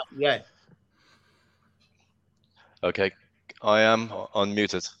 Yes, mate. Yeah. Okay. I am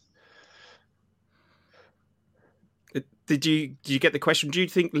unmuted. Did you get the question? Do you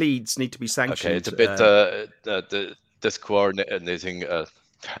think Leeds need to be sanctioned? Okay, it's a bit discoordinating. You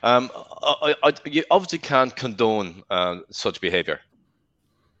obviously can't condone such behaviour.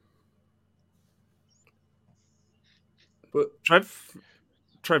 But Trev,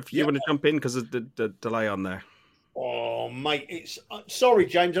 you want to jump in because of the delay on there? oh, mate, it's sorry,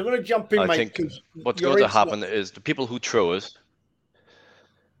 James. I'm going to jump in, I mate. think what's going to happen is the people who throw it.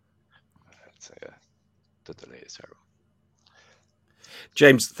 The delay is terrible.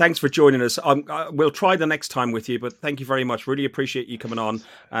 James, thanks for joining us. We'll try the next time with you, but thank you very much. Really appreciate you coming on,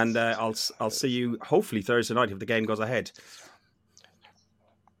 and I'll see you hopefully Thursday night if the game goes ahead.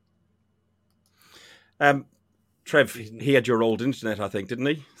 Trev, he had your old internet, I think, didn't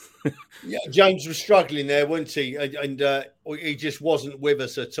he? Yeah, James was struggling there, wasn't he? And he just wasn't with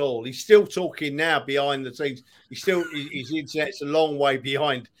us at all. He's still talking now behind the scenes. His internet's a long way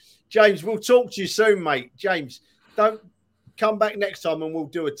behind. James, we'll talk to you soon, mate. James, don't come back next time and we'll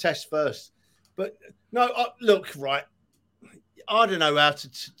do a test first. But no, look, right. I don't know how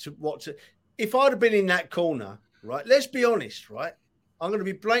to. If I'd have been in that corner, right? Let's be honest, right? I'm going to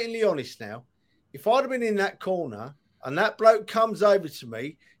be blatantly honest now. If I'd have been in that corner and that bloke comes over to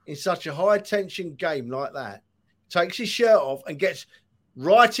me in such a high tension game like that, takes his shirt off and gets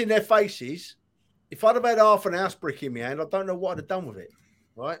right in their faces, if I'd have had half an house brick in my hand, I don't know what I'd have done with it,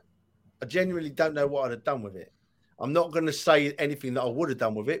 right? I genuinely don't know what I'd have done with it. I'm not going to say anything that I would have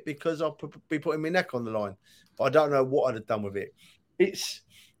done with it because I'll be putting my neck on the line. But I don't know what I'd have done with it. It's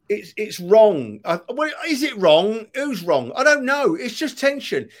wrong. Is it wrong? Who's wrong? I don't know. It's just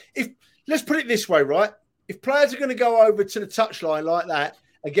tension. Let's put it this way, right? If players are going to go over to the touchline like that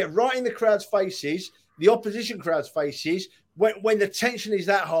and get right in the crowd's faces, the opposition crowd's faces, when the tension is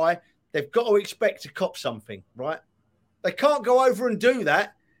that high, they've got to expect to cop something, right? They can't go over and do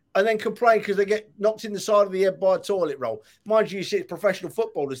that and then complain because they get knocked in the side of the head by a toilet roll. Mind you see it's professional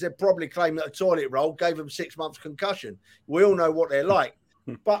footballers, they'd probably claim that a toilet roll gave them 6 months concussion. We all know what they're like.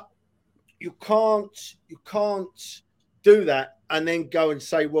 But you can't do that and then go and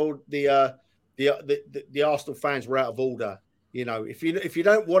say, well, the Arsenal fans were out of order. You know, if you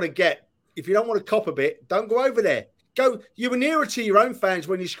don't want to cop a bit, don't go over there. You were nearer to your own fans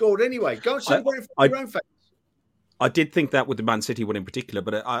when you scored anyway. Go and celebrate for your own fans. I did think that with the Man City one in particular,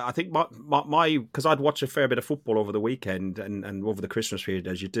 but I think my because I'd watched a fair bit of football over the weekend and over the Christmas period,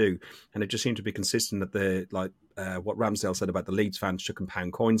 as you do, and it just seemed to be consistent that what Ramsdale said about the Leeds fans chucking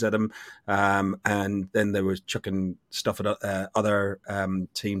pound coins at him, and then they were chucking stuff at other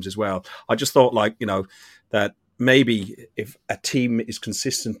teams as well. I just thought, that maybe if a team is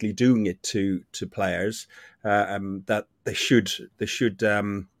consistently doing it to players, that they should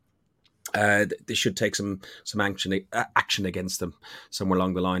take some action against them somewhere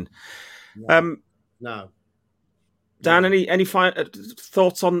along the line. No. Dan, any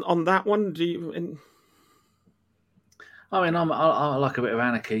thoughts on that one? Do you? I mean, I like a bit of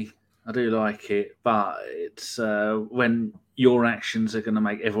anarchy. I do like it, but it's when your actions are going to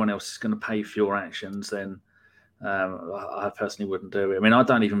make everyone else is going to pay for your actions. Then I personally wouldn't do it. I mean, I've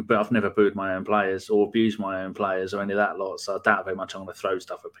never booed my own players or abused my own players or any of that lot. So I doubt very much I'm going to throw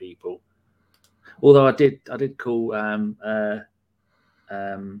stuff at people. Although I did call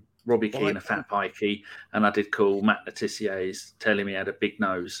Robbie Keane a fat pikey, and I did call Matt Letizier's telling me he had a big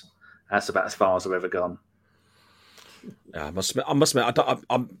nose. That's about as far as I've ever gone. Yeah, I must admit,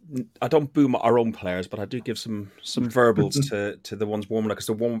 I don't boo our own players, but I do give some verbals to the ones warming up, because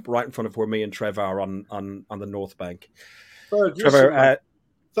the one right in front of where me and Trevor are on the North Bank. Ferg, Trevor,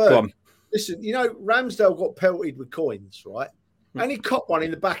 go on. Listen, you know, Ramsdale got pelted with coins, right? And he caught one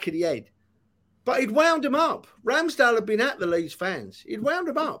in the back of the head. But he'd wound him up. Ramsdale had been at the Leeds fans. He'd wound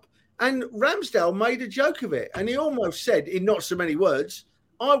him up. And Ramsdale made a joke of it. And he almost said, in not so many words,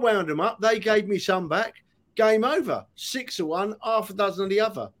 I wound him up. They gave me some back. Game over. 6 of one, half a dozen of the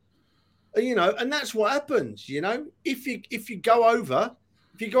other. You know, and that's what happens, you know. If you go over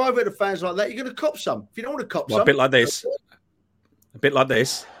to fans like that, you're going to cop some. If you don't want to cop some. A bit like this. A bit like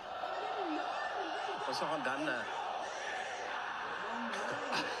this.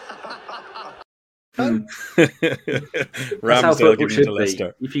 Ramsdale giving it to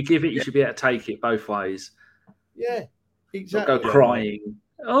Leicester. If you give it, you should be able to take it both ways. Yeah, exactly. Not go crying.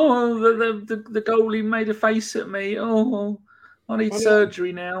 Oh, the goalie made a face at me. Oh, I need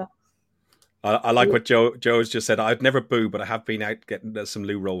surgery now. I like what Joe's just said. I've never booed, but I have been out getting some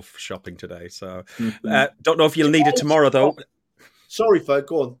loo roll shopping today. So don't know if you'll need it tomorrow, though. Sorry, Ferg,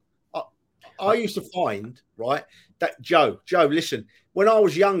 go on. I used to find, right, that Joe, listen, when I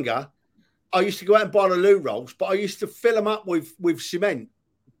was younger, I used to go out and buy the loo rolls, but I used to fill them up with cement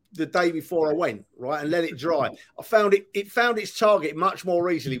the day before I went, right, and let it dry. I found it found its target much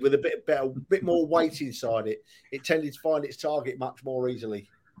more easily with a bit more weight inside it. It tended to find its target much more easily.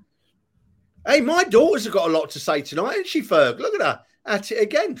 Hey, my daughters have got a lot to say tonight, isn't she, Ferg? Look at her at it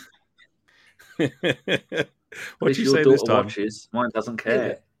again. What did you say this time? Watches. Mine doesn't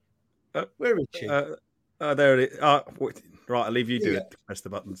care. Where is she? There it is. Right, I'll leave you do it. Press the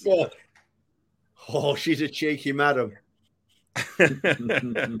buttons. Yeah. Oh, she's a cheeky madam. We've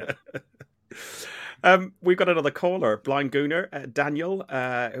got another caller, Blind Gooner, Daniel,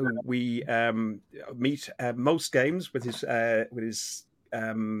 who we meet most games with his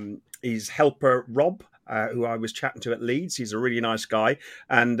helper Rob, who I was chatting to at Leeds. He's a really nice guy,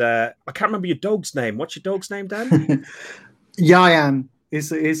 and I can't remember your dog's name. What's your dog's name, Dan? Yayan.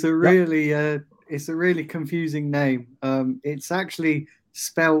 It's a really confusing name. It's actually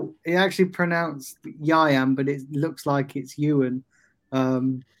spelled. It actually pronounced Yayan, but it looks like it's Ewan.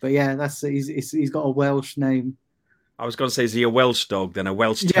 But yeah, he's got a Welsh name. I was going to say, is he a Welsh dog, then a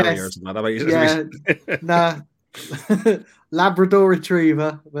Welsh Terrier or something like that? Nah. Labrador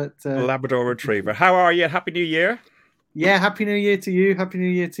Retriever, but Labrador Retriever. How are you? Happy New Year! Yeah, Happy New Year to you. Happy New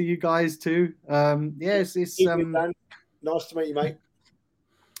Year to you guys too. It's nice to meet you, mate.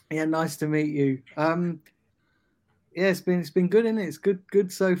 Yeah, nice to meet you. It's been good, isn't it? It's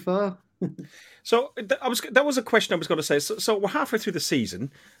good so far. So that was a question I was going to say. So we're halfway through the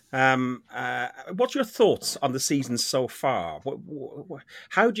season. What's your thoughts on the season so far?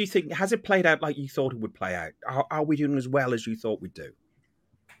 How do you think, has it played out like you thought it would play out? Are we doing as well as you thought we'd do?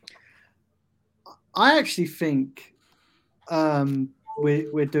 I actually think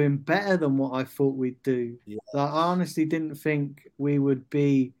we're doing better than what I thought we'd do. Yeah. Like, I honestly didn't think we would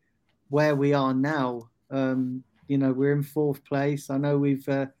be where we are now. We're in 4th place. I know we've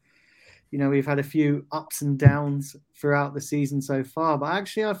had a few ups and downs throughout the season so far, but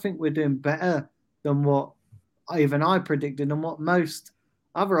actually I think we're doing better than what even I predicted and what most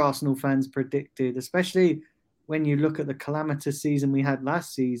other Arsenal fans predicted, especially when you look at the calamitous season we had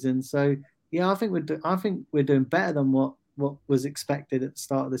last season. So yeah, I think we're doing better than what was expected at the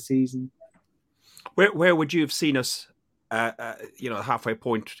start of the season. Where would you have seen us, halfway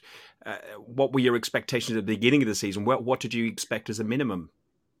point? What were your expectations at the beginning of the season? What did you expect as a minimum?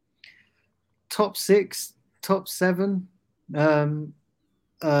 Top 6, top 7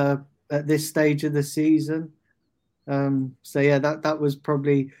 at this stage of the season. So yeah, that was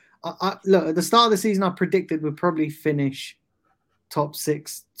probably. Look, at the start of the season, I predicted we'd probably finish top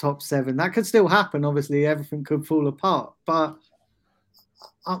 6, top 7. That could still happen. Obviously, everything could fall apart. But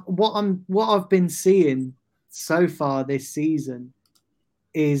what I've been seeing so far this season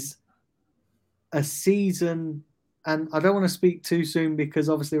is a season, and I don't want to speak too soon because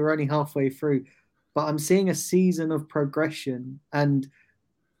obviously we're only halfway through, but I'm seeing a season of progression. And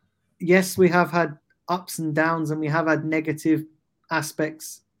yes, we have had ups and downs and we have had negative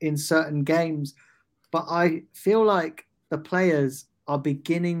aspects in certain games, but I feel like the players are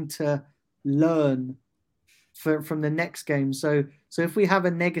beginning to learn from the next game. So if we have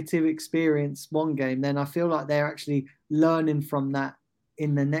a negative experience one game, then I feel like they're actually learning from that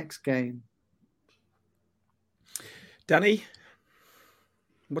in the next game. Danny,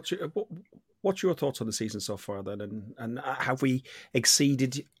 what's your thoughts on the season so far then, and have we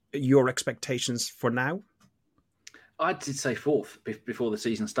exceeded your expectations for now? I did say 4th before the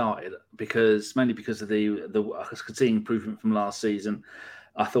season started mainly because of the I could see improvement from last season.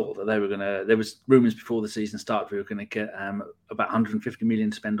 I thought that there was rumours before the season started we were going to get about 150 million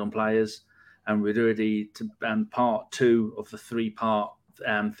to spend on players, and we're already part 2 of the 3-part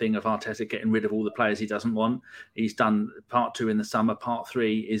thing of Arteta getting rid of all the players he doesn't want. He's done part 2 in the summer. Part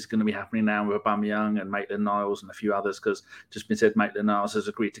 3 is going to be happening now with Aubameyang and Maitland-Niles and a few others, because just been said Maitland-Niles has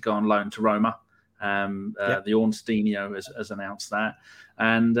agreed to go on loan to Roma. The Ornsteinio has announced that,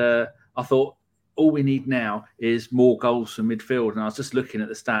 and I thought all we need now is more goals from midfield. And I was just looking at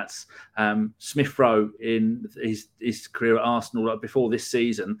the stats. Smith Rowe in his career at Arsenal before this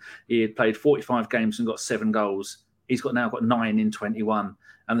season, he had played 45 games and got 7 goals. He's now got 9 in 21.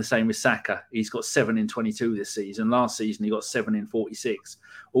 And the same with Saka. He's got 7 in 22 this season. Last season, he got 7 in 46.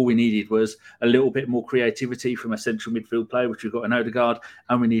 All we needed was a little bit more creativity from a central midfield player, which we've got in Odegaard,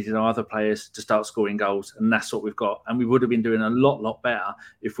 and we needed our other players to start scoring goals, and that's what we've got. And we would have been doing a lot better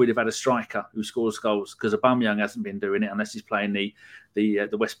if we'd have had a striker who scores goals, because Aubameyang hasn't been doing it unless he's playing the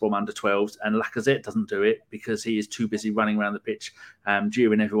West Brom under-12s, and Lacazette doesn't do it because he is too busy running around the pitch,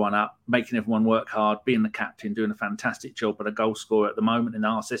 gearing everyone up, making everyone work hard, being the captain, doing a fantastic job. But a goal scorer at the moment in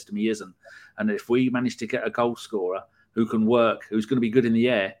our system, he isn't. And if we manage to get a goal scorer who can work, who's going to be good in the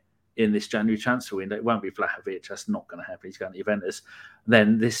air in this January transfer window, it won't be Vlahovic. That's not going to happen. He's going to Juventus.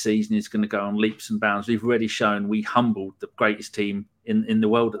 Then this season is going to go on leaps and bounds. We've already shown we humbled the greatest team in the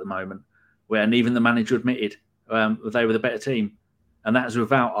world at the moment, and even the manager admitted they were the better team. And that is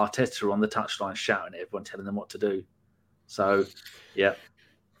without Arteta on the touchline shouting at everyone, telling them what to do. So, yeah.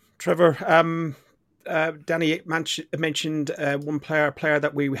 Trevor, Danny mentioned one player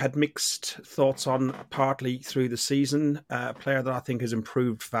that we had mixed thoughts on partly through the season, a player that I think has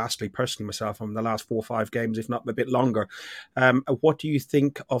improved vastly, personally myself, from the last 4 or 5 games, if not a bit longer. What do you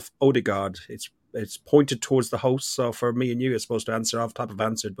think of Odegaard? It's pointed towards the host, so for me and you, it's supposed to answer. I've type of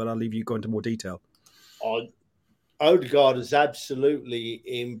answered, but I'll leave you go into more detail. Odegaard has absolutely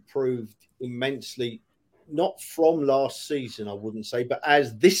improved immensely, not from last season, I wouldn't say, but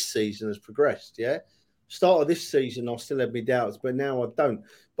as this season has progressed, yeah? Start of this season, I still had my doubts, but now I don't.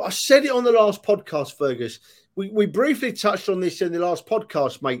 But I said it on the last podcast, Fergus. We briefly touched on this in the last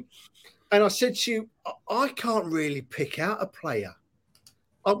podcast, mate. And I said to you, I can't really pick out a player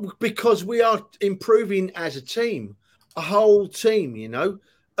because we are improving as a team, a whole team, you know.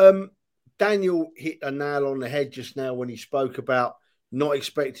 Daniel hit a nail on the head just now when he spoke about not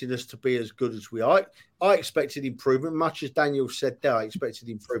expecting us to be as good as we are. I expected improvement, much as Daniel said there. I expected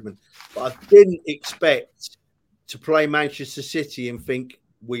improvement, but I didn't expect to play Manchester City and think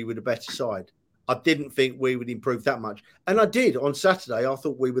we were the better side. I didn't think we would improve that much, and I did on Saturday. I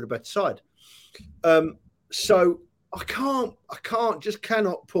thought we were the better side. So I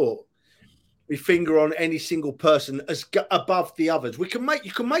cannot put my finger on any single person as above the others. You can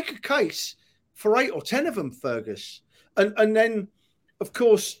make a case for 8 or 10 of them, Fergus, and then. Of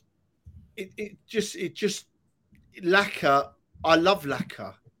course, it just Laka I love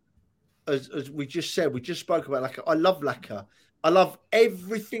Laka. As we just said, we just spoke about Laka. I love Laka. I love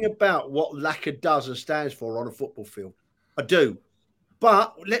everything about what Laka does and stands for on a football field. I do.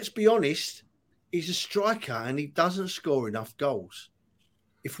 But let's be honest, he's a striker and he doesn't score enough goals.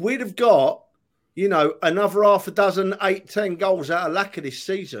 If we'd have got, another half a dozen, 8, 10 goals out of Laka this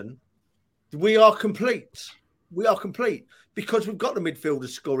season, we are complete. We are complete because we've got the midfielders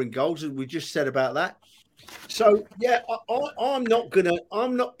scoring goals, as we just said about that. So, yeah, I'm not going to,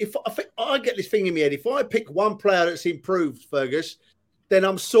 if I get this thing in my head, if I pick one player that's improved, Fergus, then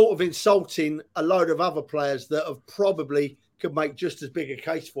I'm sort of insulting a load of other players that have probably could make just as big a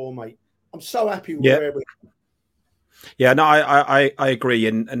case for, mate. I'm so happy with where we're. Yeah, no, I agree,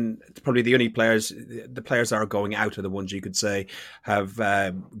 and it's probably the only players that are going out are the ones you could say have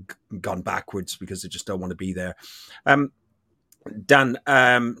gone backwards because they just don't want to be there. Dan,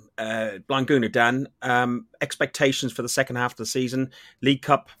 Blanguna, Dan, expectations for the second half of the season. League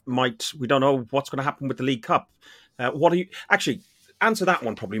Cup we don't know what's going to happen with the League Cup. What do you actually answer that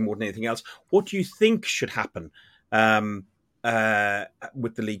one probably more than anything else? What do you think should happen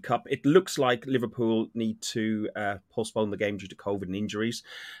with the League Cup? It looks like Liverpool need to postpone the game due to COVID and injuries.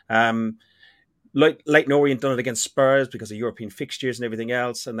 Leyton Orient done it against Spurs because of European fixtures and everything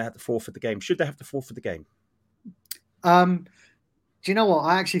else, and they had to forfeit the game. Should they have to forfeit the game? Do you know what?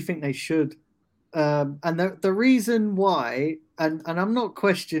 I actually think they should. And the reason why, and I'm not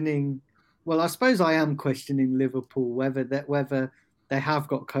questioning, well, I suppose I am questioning Liverpool, whether they have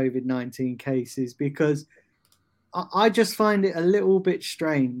got COVID-19 cases, because I just find it a little bit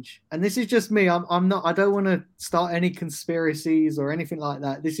strange. And this is just me. I don't want to start any conspiracies or anything like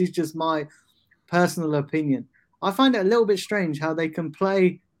that. This is just my personal opinion. I find it a little bit strange how they can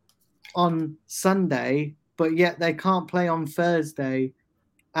play on Sunday, but yet they can't play on Thursday.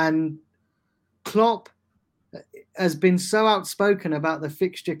 And Klopp has been so outspoken about the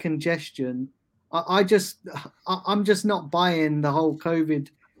fixture congestion. I'm just not buying the whole COVID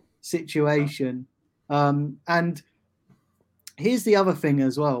situation. And here's the other thing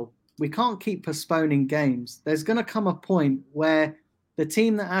as well. We can't keep postponing games. There's going to come a point where the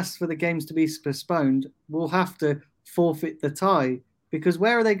team that asks for the games to be postponed will have to forfeit the tie, because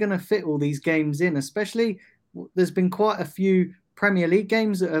where are they going to fit all these games in? Especially, there's been quite a few Premier League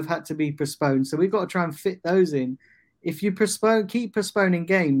games that have had to be postponed, so we've got to try and fit those in. If you keep postponing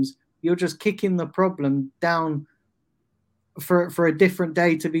games, you're just kicking the problem down for a different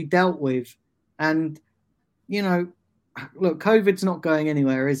day to be dealt with. And, look, COVID's not going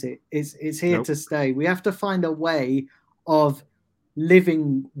anywhere, is it? It's here to stay. We have to find a way of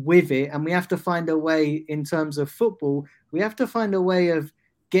living with it, and we have to find a way in terms of football. We have to find a way of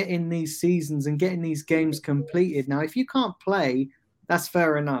getting these seasons and getting these games completed. Now, if you can't play, that's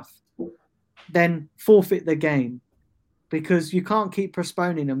fair enough. Then forfeit the game, because you can't keep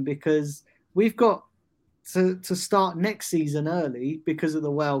postponing them, because we've got to start next season early because of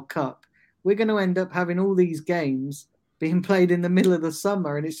the World Cup. We're going to end up having all these games being played in the middle of the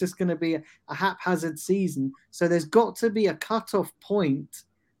summer, and it's just going to be a haphazard season. So there's got to be a cut-off point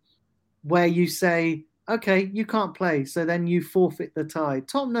where you say, okay, you can't play, so then you forfeit the tie.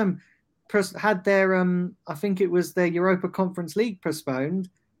 Tottenham had their, I think it was their Europa Conference League postponed,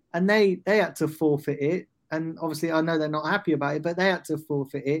 and they had to forfeit it. And obviously, I know they're not happy about it, but they had to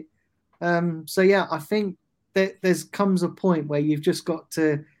forfeit it. So yeah, I think that comes a point where you've just got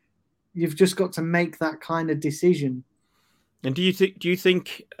to make that kind of decision. And do you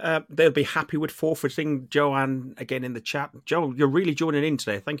think they'll be happy with forfeiting? Joanne, again in the chat, Joe, you're really joining in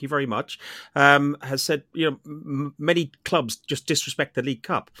today. Thank you very much. Has said, many clubs just disrespect the League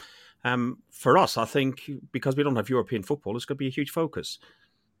Cup. For us, I think because we don't have European football, it's going to be a huge focus.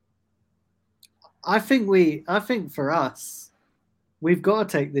 I think for us, we've got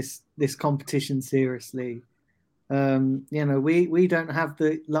to take this competition seriously. We don't have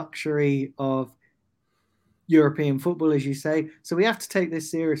the luxury of European football, as you say, so we have to take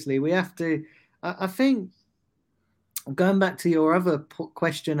this seriously. We have to. I think, going back to your other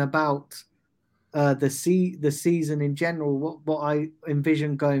question about the season in general, what I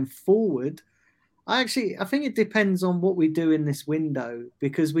envision going forward, I think it depends on what we do in this window,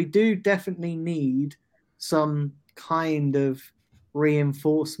 because we do definitely need some kind of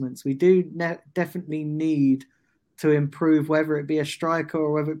reinforcements. We do definitely need to improve, whether it be a striker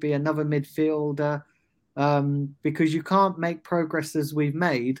or whether it be another midfielder, because you can't make progress as we've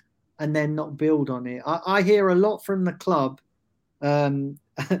made and then not build on it. I hear a lot from the club, and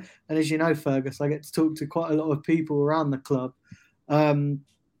as you know, Fergus, I get to talk to quite a lot of people around the club,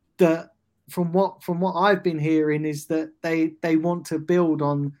 that from what I've been hearing is that they want to build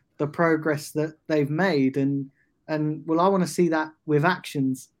on the progress that they've made, and And well, I want to see that with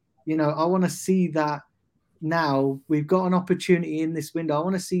actions. I want to see that now. We've got an opportunity in this window. I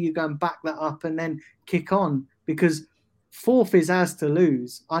want to see you go and back that up and then kick on, because fourth is ours to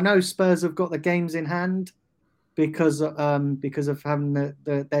lose. I know Spurs have got the games in hand because of having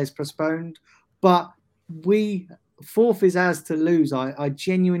the theirs postponed, but fourth is ours to lose. I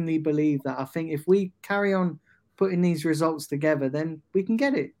genuinely believe that. I think if we carry on putting these results together, then we can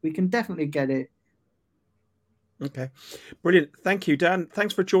get it. We can definitely get it. Okay, brilliant. Thank you, Dan.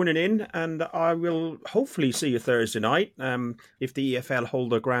 Thanks for joining in, and I will hopefully see you Thursday night. If the EFL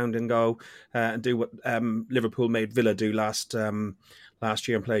hold their ground and go and do what Liverpool made Villa do last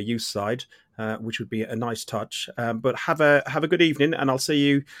year and play a youth side, which would be a nice touch. But have a good evening, and I'll see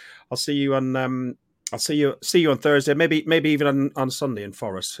you on Thursday. Maybe even on Sunday in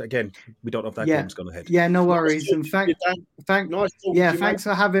Forest. Again, we don't know if that game's going ahead. Yeah, no worries. And thanks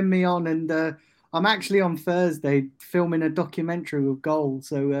for having me on. And I'm actually on Thursday filming a documentary with Goal,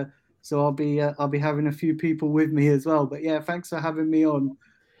 so I'll be having a few people with me as well. But yeah, thanks for having me on.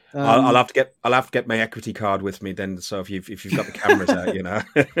 I'll have to get my equity card with me then. So if you've got the cameras out,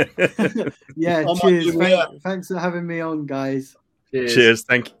 Yeah, cheers. Thanks for having me on, guys. Cheers.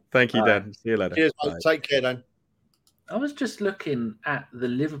 Thank you, Dan. See you later. Cheers, mate. Take care, Dan. I was just looking at the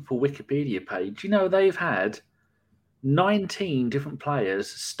Liverpool Wikipedia page. They've had 19 different players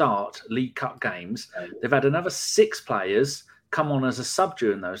start League Cup games. They've had another 6 players come on as a sub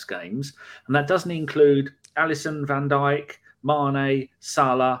during those games. And that doesn't include Alisson, Van Dijk, Mane,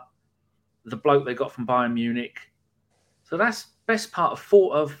 Salah, the bloke they got from Bayern Munich. So that's best part of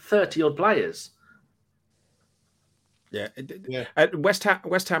 30-odd players. Yeah. West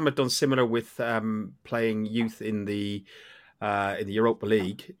Ham have done similar with playing youth in the Europa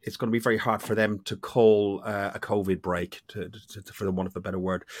League. It's going to be very hard for them to call a COVID break, for the want of a better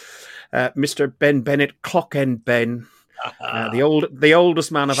word. Mr. Ben Bennett, Clock End Ben, the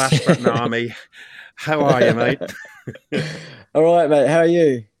oldest man of Ashburton Army. How are you, mate? All right, mate. How are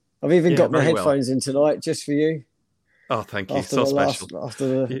you? I've even got my headphones in tonight just for you. Oh, thank you. So special.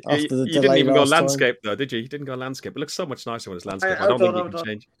 After the you didn't even go landscape, though, did you? You didn't go landscape. It looks so much nicer when it's landscape. I don't think you can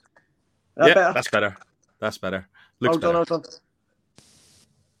change. Yeah, that's better. That's better. Looks better.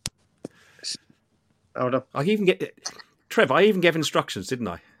 Hold on. I even gave instructions, didn't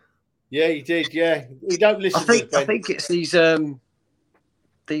I? Yeah, you did. Yeah, you don't listen. I think it's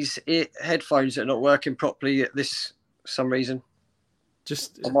these headphones that are not working properly at some reason.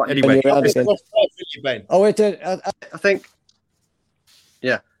 Just anyway. Oh, it did. I think.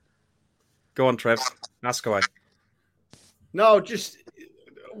 Yeah. Go on, Trev. Ask away. No, just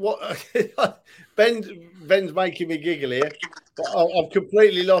what Ben's making me giggle here. But I've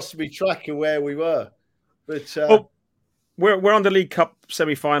completely lost my track of where we were. But we're on the League Cup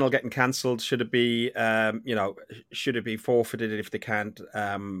semi-final getting cancelled. Should it be forfeited if they can't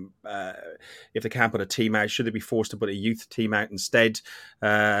put a team out? Should they be forced to put a youth team out instead?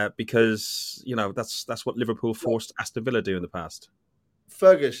 Because that's what Liverpool forced Aston Villa to do in the past.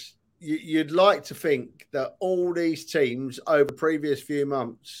 Fergus, you'd like to think that all these teams over the previous few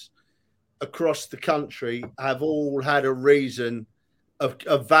months across the country have all had a reason,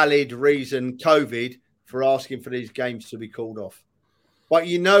 a valid reason, COVID, for asking for these games to be called off. But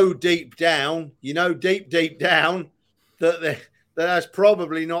deep down, that that's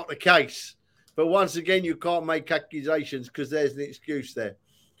probably not the case. But once again, you can't make accusations because there's an excuse there.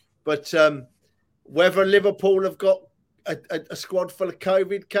 But whether Liverpool have got a squad full of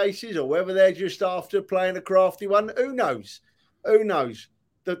COVID cases or whether they're just after playing a crafty one, who knows? Who knows?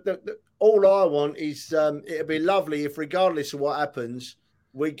 All I want is it'd be lovely if, regardless of what happens,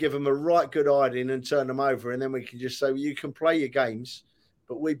 we give them a right good hiding and turn them over, and then we can just say, well, you can play your games,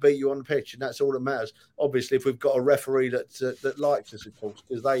 but we beat you on the pitch, and that's all that matters. Obviously, if we've got a referee that likes us, of course,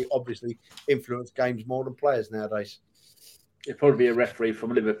 because they obviously influence games more than players nowadays. It'd probably be a referee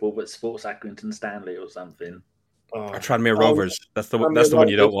from Liverpool, but Sports Accrington Stanley or something. Or Tranmere Rovers. That's the one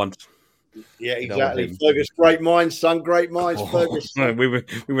you don't want. Yeah, exactly. Fergus, great minds, son. Great minds, Fergus. We've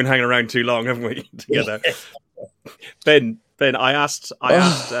been hanging around too long, haven't we? Together. Ben, I asked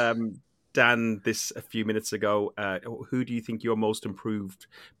Dan this a few minutes ago. Who do you think your most improved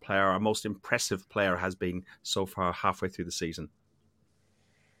player or most impressive player has been so far halfway through the season?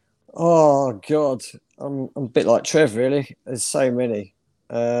 Oh God, I'm a bit like Trev, really. There's so many.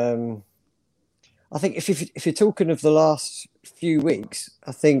 I think if you're talking of the last few weeks,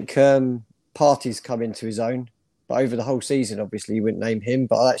 I think Partey's come into his own. But over the whole season, obviously, you wouldn't name him.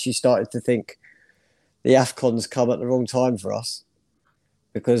 But I actually started to think the AFCON's come at the wrong time for us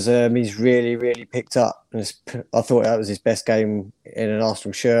because he's really, really picked up. And I thought that was his best game in an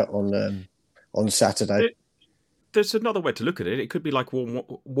Arsenal shirt on Saturday. there's another way to look at it. It could be like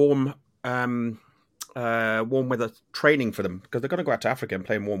warm weather training for them, because they're going to go out to Africa and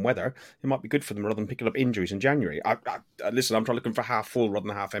play in warm weather. It might be good for them rather than picking up injuries in January. Listen, I'm trying looking for half full rather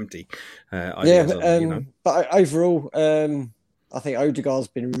than half empty. But overall, I think Odegaard's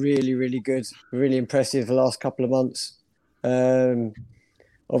been really, really good, really impressive the last couple of months.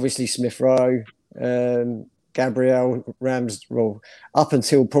 Obviously, Smith Rowe, Gabriel, up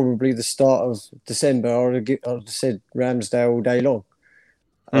until probably the start of December, I'd have said Ramsdale all day long.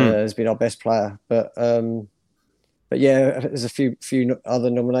 Has been our best player, but yeah, there's a few other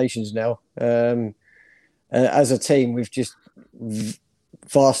nominations now. As a team, we've just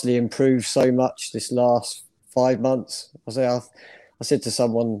vastly improved so much this last 5 months. I said to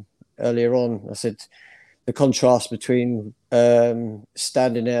someone earlier on, I said the contrast between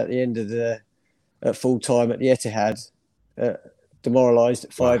standing there at the end of at full time at the Etihad, demoralised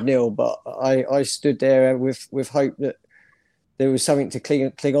at 5-0, but I stood there with hope that there was something to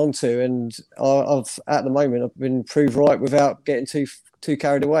cling on to, and at the moment I've been proved right without getting too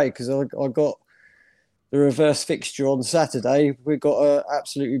carried away, because I got the reverse fixture on Saturday. We got an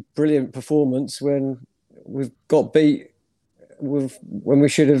absolutely brilliant performance when we've got beat when we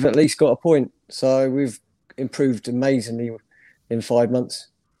should have at least got a point. So we've improved amazingly in 5 months.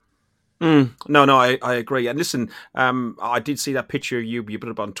 No, I agree. And listen, I did see that picture you put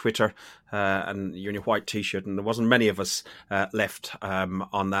up on Twitter, and you're in your white T-shirt, and there wasn't many of us left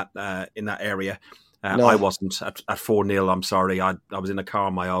on that in that area. No. I wasn't at 4-0. I'm sorry. I was in a car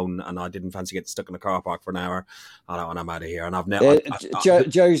on my own, and I didn't fancy getting stuck in a car park for an hour. And I'm out of here. And I've never.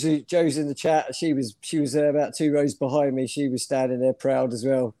 Joe's in the chat. She was about 2 rows behind me. She was standing there proud as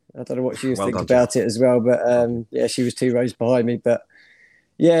well. I don't know what she was thinking about it as well, but yeah, she was 2 rows behind me. But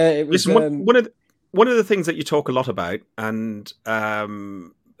yeah, it was. Listen, one of the things that you talk a lot about, and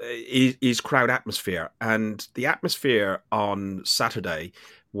is crowd atmosphere, and the atmosphere on Saturday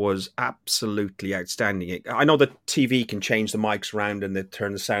was absolutely outstanding. I know that TV can change the mics around and they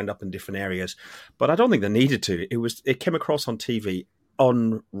turn the sound up in different areas, but I don't think they needed to. It came across on TV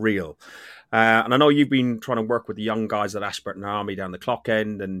unreal. And I know you've been trying to work with the young guys at Ashburton Army down the clock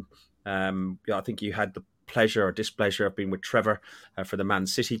end, and I think you had the pleasure or displeasure of being with Trevor for the Man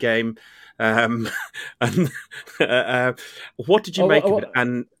City game. And what did you make of it?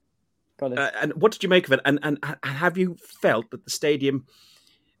 And what did you make of it? And have you felt that the stadium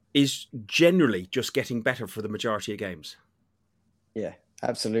is generally just getting better for the majority of games? Yeah,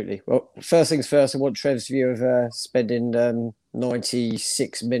 absolutely. Well, first things first, I want Trev's view of spending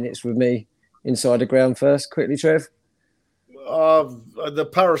 96 minutes with me inside the ground first. Quickly, Trev. The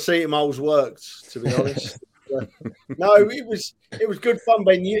paracetamols worked, to be honest. No, it was good fun,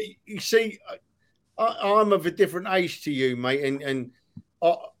 Ben. You see, I'm of a different age to you, mate, and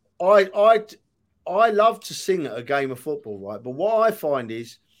I love to sing at a game of football, right? But what I find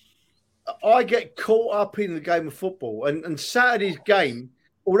is I get caught up in the game of football, and Saturday's game,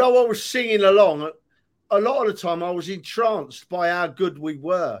 although I was singing along, a lot of the time I was entranced by how good we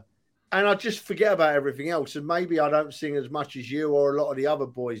were. And I just forget about everything else. And maybe I don't sing as much as you or a lot of the other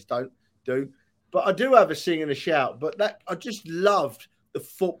boys don't do. But I do have a sing and a shout. But I just loved the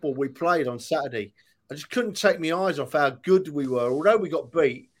football we played on Saturday. I just couldn't take my eyes off how good we were. Although we got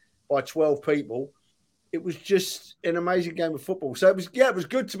beat by 12 people, it was just an amazing game of football. So it was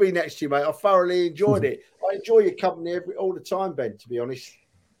good to be next to you, mate. I thoroughly enjoyed it. I enjoy your company all the time, Ben, to be honest.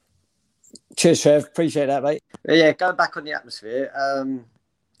 Cheers, Trev. Appreciate that, mate. Yeah, going back on the atmosphere,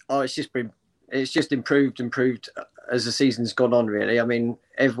 it's just improved as the season's gone on, really. I mean,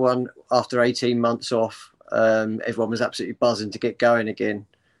 everyone, after 18 months off, everyone was absolutely buzzing to get going again.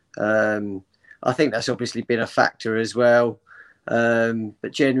 I think that's obviously been a factor as well.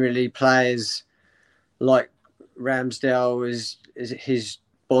 But generally, players like Ramsdale, is his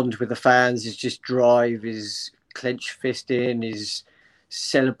bond with the fans is just drive, is clenched fisting, is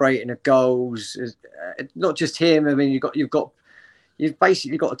celebrating the goals. Not just him. I mean, you've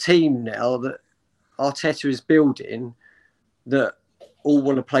basically got a team now that Arteta is building that all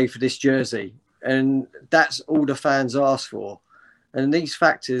want to play for this jersey. And that's all the fans ask for. And these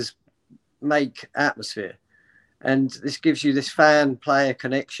factors make atmosphere. And this gives you this fan-player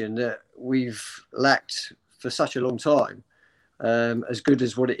connection that we've lacked for such a long time, as good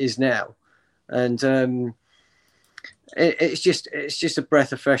as what it is now. And it's just a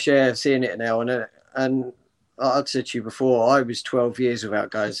breath of fresh air seeing it now. And I'd said to you before, I was 12 years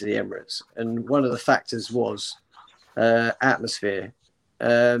without going to the Emirates. And one of the factors was atmosphere.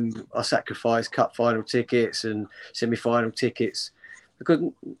 I sacrificed cup final tickets and semi-final tickets because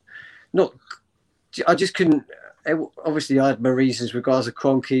not I just couldn't. Obviously, I had my reasons regards to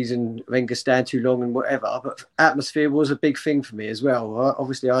Kroenkes and Wenger staying too long and whatever, but atmosphere was a big thing for me as well.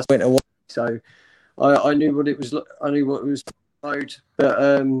 Obviously, I went away, so I knew what it was. I knew what it was like, but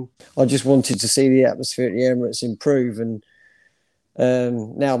I just wanted to see the atmosphere at the Emirates improve, and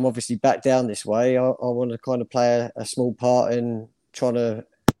now I'm obviously back down this way. I want to kind of play a small part in trying to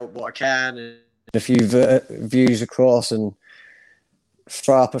help what I can, and a few views across, and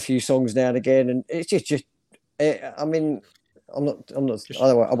throw up a few songs now and again, and it's just. I mean, I'm not.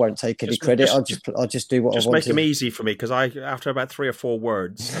 I won't take any credit. I'll just do what I want. Just make them easy for me, because after about 3 or 4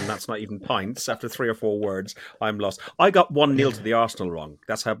 words, and that's not even pints. After 3 or 4 words, I'm lost. I got 1-0 to the Arsenal wrong.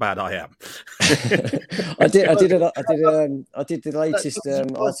 That's how bad I am. I did the latest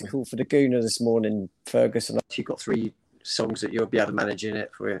article for the Gooner this morning, Fergus, and I actually got 3 songs that you'll be able to manage in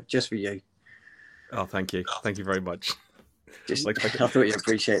it just for you. Oh, thank you very much. I thought you'd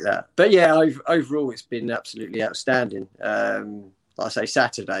appreciate that. But yeah, overall, it's been absolutely outstanding. Like I say,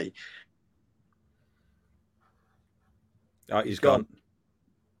 Saturday. Oh, he's gone.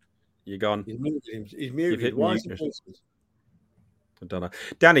 You're gone. He's muted. Why is he muted? I don't know.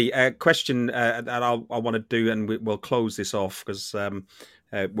 Danny, a question that I want to do, and we'll close this off, because the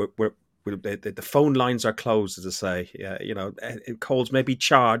phone lines are closed, as I say. Calls may be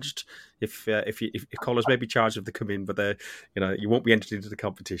charged if callers may be charged if they come in, but you won't be entered into the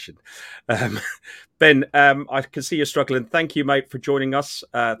competition. Ben, I can see you're struggling. Thank you, mate, for joining us.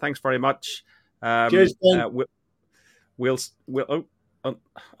 Thanks very much. Cheers, Ben. We'll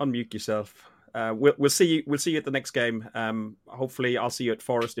unmute yourself. We'll see you at the next game. Hopefully, I'll see you at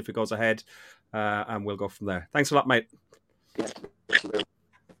Forest if it goes ahead, and we'll go from there. Thanks a lot, mate.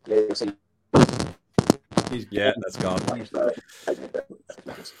 Yeah, that's gone.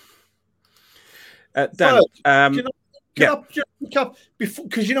 Dan, can I just pick up before,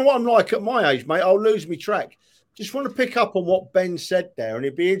 because you know what I'm like at my age, mate. I'll lose my track. Just want to pick up on what Ben said there, and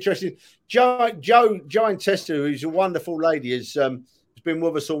it'd be interesting. Joanne Tester, who's a wonderful lady, has been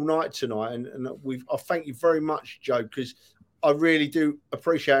with us all night tonight, and I thank you very much, Joe, because I really do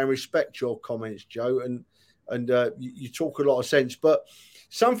appreciate and respect your comments, Joe, and you talk a lot of sense. But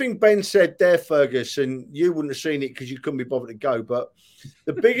something Ben said there, Fergus, and you wouldn't have seen it because you couldn't be bothered to go, but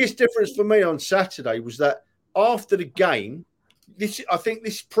the biggest difference for me on Saturday was that after the game, I think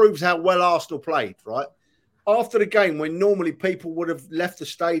this proves how well Arsenal played, right? After the game, when normally people would have left the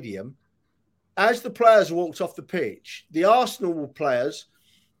stadium, as the players walked off the pitch, the Arsenal players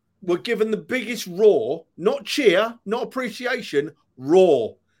were given the biggest roar, not cheer, not appreciation,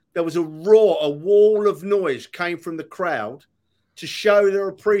 roar. There was a roar, a wall of noise came from the crowd to show their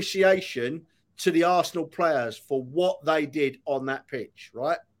appreciation to the Arsenal players for what they did on that pitch,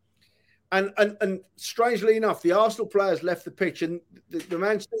 right? And strangely enough, the Arsenal players left the pitch, and the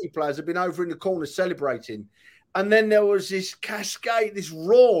Man City players have been over in the corner celebrating. And then there was this cascade, this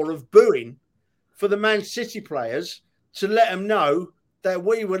roar of booing for the Man City players to let them know that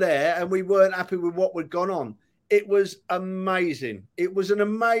we were there and we weren't happy with what had gone on. It was amazing. It was an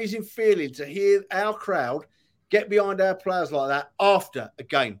amazing feeling to hear our crowd get behind our players like that after a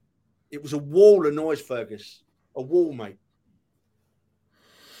game. It was a wall of noise, Fergus. A wall, mate.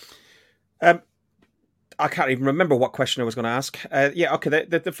 I can't even remember what question I was going to ask. Okay.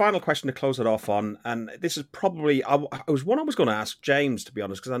 The final question to close it off on, and this is probably it was one I was going to ask James, to be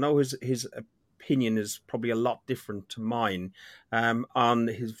honest, because I know his opinion is probably a lot different to mine on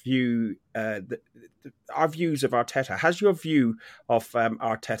his view. Our views of Arteta. Has your view of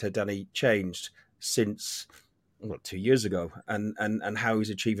Arteta, Danny, changed since 2 years ago, and how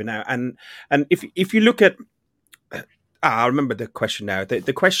he's achieving now? And if you look at I remember the question now.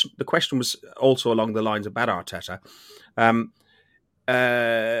 The question was also along the lines about Arteta.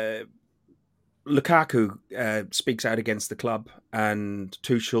 Lukaku speaks out against the club, and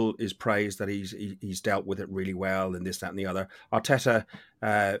Tuchel is praised that he's dealt with it really well, and this, that, and the other. Arteta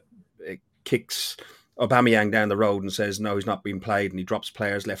kicks Aubameyang down the road and says no, he's not being played, and he drops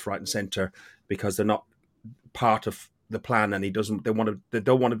players left, right, and centre because they're not part of the plan, and they don't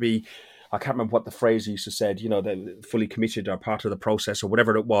want to be. I can't remember what the phrase he used to said, they're fully committed or part of the process or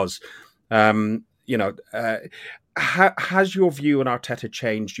whatever it was. Has your view on Arteta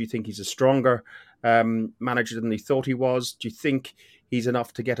changed? Do you think he's a stronger manager than he thought he was? Do you think he's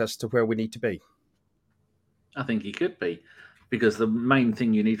enough to get us to where we need to be? I think he could be, because the main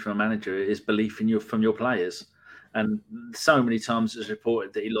thing you need from a manager is belief from your players. And so many times it's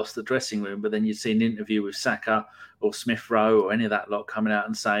reported that he lost the dressing room, but then you'd see an interview with Saka or Smith Rowe or any of that lot coming out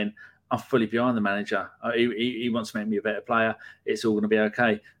and saying, I'm fully behind the manager. He wants to make me a better player. It's all going to be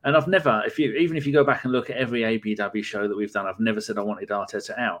okay. And I've never, even if you go back and look at every ABW show that we've done, I've never said I wanted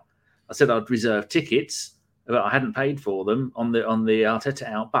Arteta out. I said I'd reserve tickets, but I hadn't paid for them on the Arteta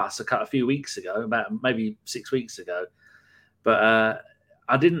out bus a few weeks ago, about maybe 6 weeks ago. But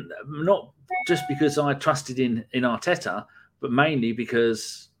I didn't, not just because I trusted in Arteta, but mainly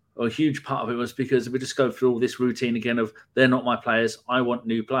because a huge part of it was because we just go through all this routine again of they're not my players, I want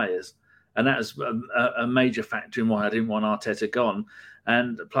new players. And that was a major factor in why I didn't want Arteta gone.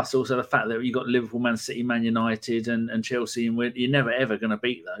 And plus also the fact that you got Liverpool, Man City, Man United and Chelsea, and you're never, ever going to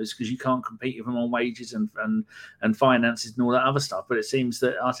beat those because you can't compete with them on wages and finances and all that other stuff. But it seems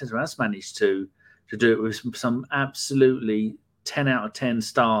that Arteta has managed to do it with some absolutely 10 out of 10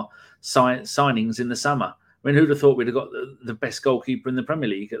 star signings in the summer. I mean, who'd have thought we'd have got the best goalkeeper in the Premier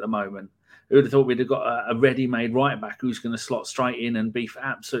League at the moment? Who'd have thought we'd have got a ready-made right-back who's going to slot straight in and be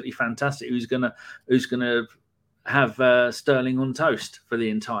absolutely fantastic, who's going to have Sterling on toast for the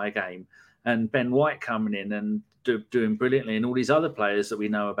entire game, and Ben White coming in and doing brilliantly, and all these other players that we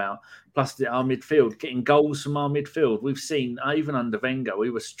know about, plus our midfield, getting goals from our midfield. We've seen, even under Wenger, we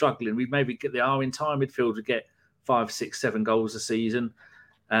were struggling. We'd maybe our entire midfield would get 5, 6, 7 goals a season.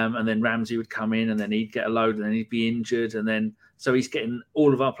 And then Ramsey would come in and then he'd get a load and then he'd be injured. And then, so he's getting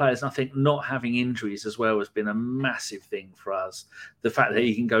all of our players. And I think not having injuries as well has been a massive thing for us. The fact that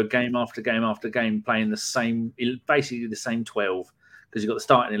he can go game after game after game playing basically the same 12, because you've got the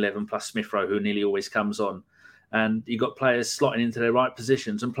starting 11 plus Smith Rowe, who nearly always comes on. And you've got players slotting into their right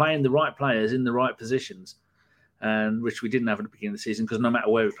positions and playing the right players in the right positions. And which we didn't have at the beginning of the season, because no matter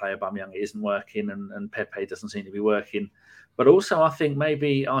where we play Aubameyang, it isn't working, and Pepe doesn't seem to be working. But also, I think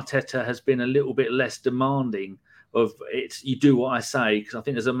maybe Arteta has been a little bit less demanding of it. You do what I say, because I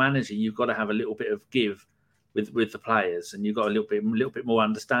think as a manager, you've got to have a little bit of give with the players, and you've got a little bit more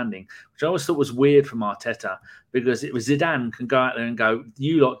understanding, which I always thought was weird from Arteta, because it was Zidane can go out there and go,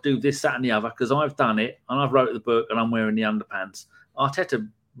 you lot do this, that, and the other, because I've done it and I've wrote the book and I'm wearing the underpants. Arteta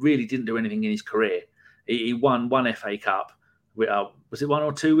really didn't do anything in his career. He won one FA Cup. Was it 1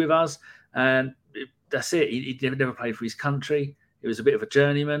 or 2 with us? And that's it. He never played for his country. He was a bit of a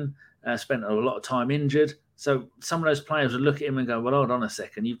journeyman, spent a lot of time injured. So some of those players would look at him and go, well, hold on a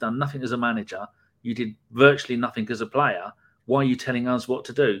second. You've done nothing as a manager. You did virtually nothing as a player. Why are you telling us what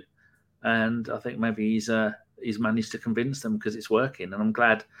to do? And I think maybe he's managed to convince them because it's working. And I'm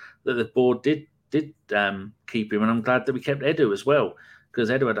glad that the board did keep him. And I'm glad that we kept Edu as well, because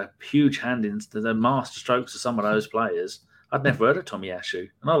Edu had a huge hand in the master strokes of some of those players. I'd never heard of Tomiyasu,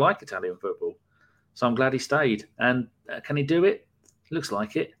 and I like Italian football. So I'm glad he stayed. And can he do it? Looks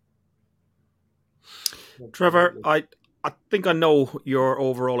like it. Trevor, I think I know your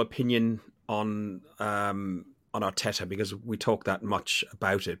overall opinion on Arteta, because we talk that much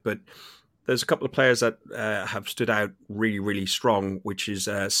about it. But there's a couple of players that have stood out really, really strong, which is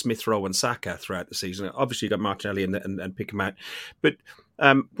Smith Rowe and Saka throughout the season. Obviously, you've got Martinelli and pick him out. But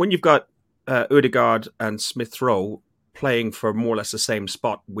when you've got Odegaard and Smith Rowe playing for more or less the same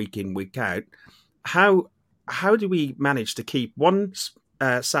spot week in, week out, how do we manage to keep one?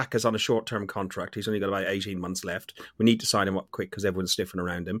 Saka's on a short-term contract. He's only got about 18 months left. We need to sign him up quick because everyone's sniffing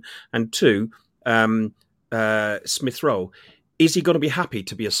around him. And 2, Smith Rowe. Is he going to be happy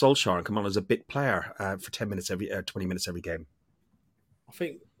to be a Solskjaer and come on as a bit player for 10 minutes 20 minutes every game? I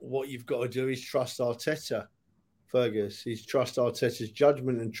think what you've got to do is trust Arteta, Fergus. Is trust Arteta's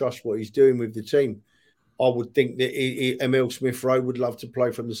judgment and trust what he's doing with the team. I would think that Emile Smith Rowe would love to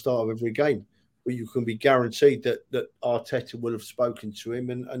play from the start of every game, but you can be guaranteed that Arteta will have spoken to him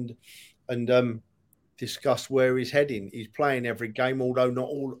and discussed where he's heading. He's playing every game, although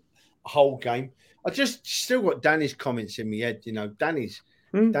not a whole game. I just still got Danny's comments in my head. You know, Danny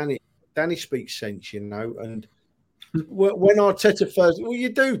speaks sense. You know, and when Arteta first, well, you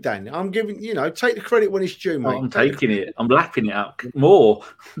do, Dan. I'm giving, take the credit when it's due, mate. I'm taking it. I'm lapping it up more.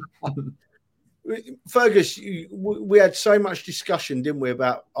 Fergus, we had so much discussion, didn't we,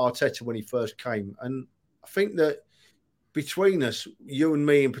 about Arteta when he first came, and I think that between us, you and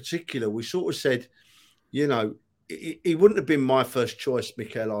me in particular, we sort of said, he wouldn't have been my first choice,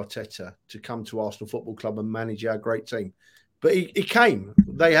 Mikel Arteta, to come to Arsenal Football Club and manage our great team. But he came.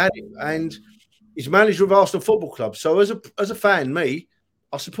 They had him. And he's managed with Arsenal Football Club. So as a fan,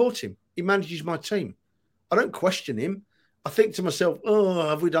 I support him. He manages my team. I don't question him. I think to myself,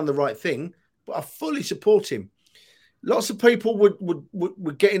 have we done the right thing? But I fully support him. Lots of people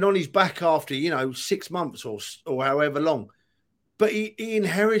were getting on his back after, 6 months or however long. But he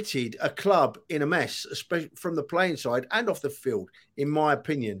inherited a club in a mess, especially from the playing side and off the field, in my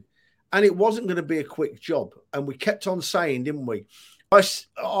opinion. And it wasn't going to be a quick job. And we kept on saying, didn't we? I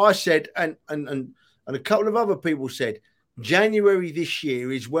said, and a couple of other people said, January this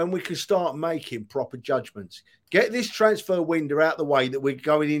year is when we can start making proper judgments. Get this transfer window out the way that we're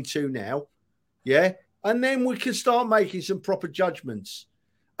going into now, yeah? And then we can start making some proper judgments.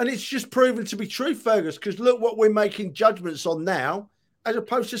 And it's just proven to be true, Fergus, because look what we're making judgments on now as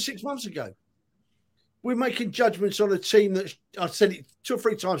opposed to 6 months ago. We're making judgments on a team that, I said it 2 or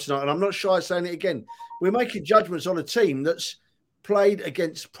 3 times tonight, and I'm not shy of saying it again. We're making judgments on a team that's played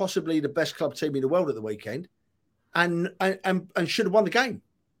against possibly the best club team in the world at the weekend and should have won the game.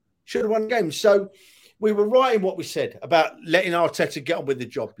 Should have won the game. So we were right in what we said about letting Arteta get on with the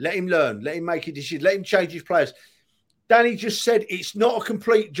job. Let him learn. Let him make a decision. Let him change his players. Danny just said it's not a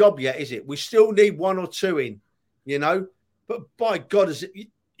complete job yet, is it? We still need 1 or 2 in, you know. But by God,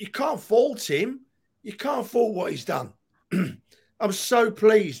 you can't fault him. You can't fault what he's done. I'm so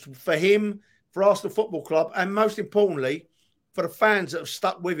pleased for him, for Arsenal Football Club, and most importantly, for the fans that have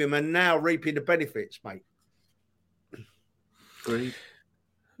stuck with him and now reaping the benefits, mate. Agreed.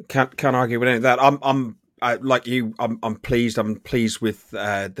 Can't argue with any of that. Like you, I'm pleased. I'm pleased with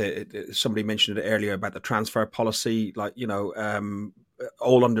somebody mentioned it earlier about the transfer policy. Like, you know,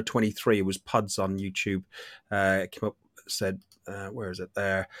 all under 23 was Puds on YouTube. Came up, said, where is it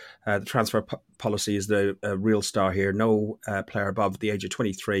there? The transfer policy is the real star here. No player above the age of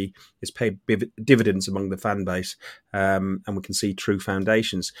 23 is paid dividends among the fan base, and we can see true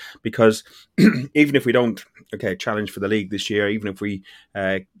foundations. Because even if we don't challenge for the league this year, even if we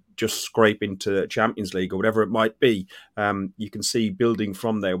just scrape into Champions League or whatever it might be, you can see building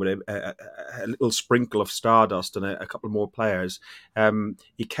from there with a little sprinkle of stardust and a couple more players.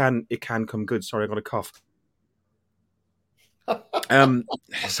 It can come good. Sorry, I got a cough.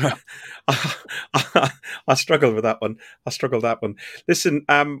 So I struggled with that one. Listen,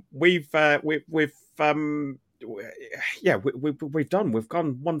 we've done. We've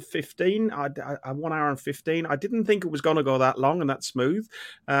gone 1:15. 1 hour and 15. I didn't think it was going to go that long and that smooth.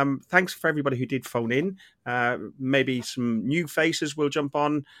 Thanks for everybody who did phone in. Maybe some new faces will jump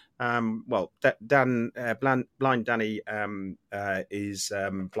on. Blind Danny Blind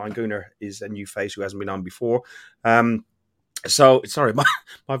Gooner is a new face who hasn't been on before. So sorry,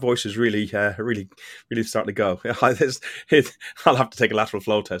 my voice is really starting to go. I'll have to take a lateral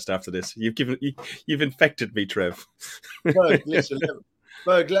flow test after this. You've infected me, Trev. Berg, listen,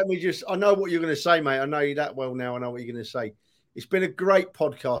 Berg, let me just. I know what you're going to say, mate. I know you that well now. I know what you're going to say. It's been a great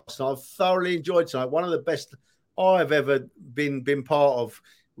podcast. I've thoroughly enjoyed tonight. One of the best I've ever been part of.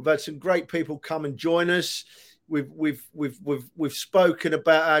 We've had some great people come and join us. We've spoken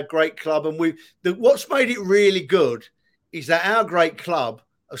about our great club, and what's made it really good is that our great club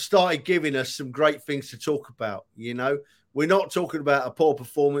have started giving us some great things to talk about. You know, we're not talking about a poor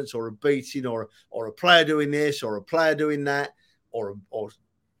performance or a beating or a player doing this or a player doing that or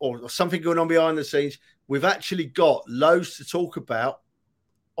something going on behind the scenes. We've actually got loads to talk about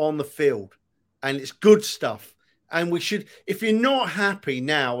on the field, and it's good stuff. And we should, if you're not happy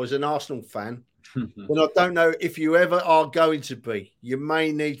now as an Arsenal fan, then I don't know if you ever are going to be. You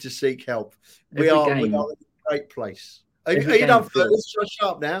may need to seek help. We are in a great place. Are you done for this? Shut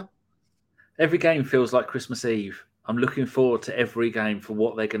up now. Every game feels like Christmas Eve. I'm looking forward to every game for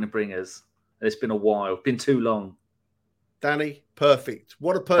what they're going to bring us. It's been a while. It's been too long. Danny, perfect.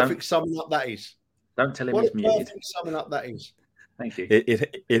 What a perfect summing up that is. Don't tell him he's muted. What a perfect summing up that is. Thank you.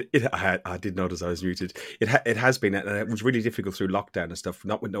 I did notice I was muted. It has been, and it was really difficult through lockdown and stuff,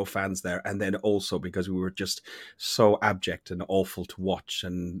 not with no fans there, and then also because we were just so abject and awful to watch,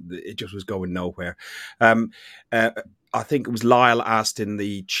 and it just was going nowhere. I think it was Lyle asked in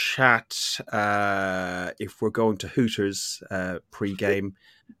the chat if we're going to Hooters pre-game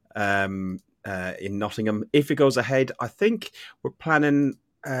in Nottingham. If it goes ahead, I think we're planning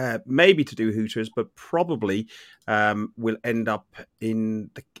maybe to do Hooters, but probably we'll end up in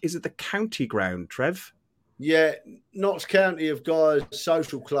is it the county ground, Trev? Yeah, Notts County have got a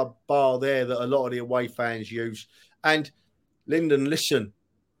social club bar there that a lot of the away fans use. And Lyndon, listen,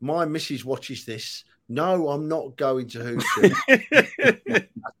 my missus watches this. No, I'm not going to Hooters.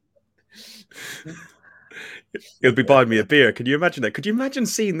 He'll be buying me a beer. Can you imagine that? Could you imagine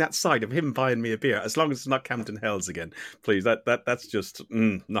seeing that side of him buying me a beer? As long as it's not Camden Hells again, please. That's just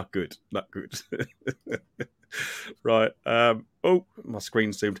not good. Not good. Right. Oh, my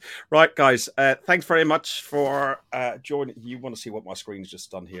screen's zoomed. Right, guys. Thanks very much for joining. You want to see what my screen's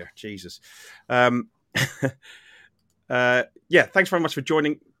just done here? Jesus. Yeah. Thanks very much for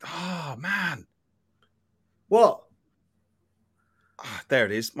joining. Oh man. What? There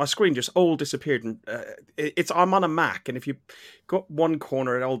it is. My screen just all disappeared. And I'm on a Mac, and if you got one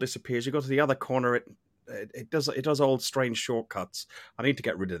corner, it all disappears. You go to the other corner, it does all strange shortcuts. I need to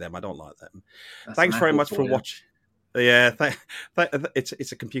get rid of them. I don't like them. Thanks very much for watching. Yeah,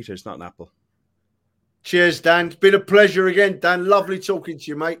 it's a computer. It's not an Apple. Cheers, Dan. It's been a pleasure again, Dan. Lovely talking to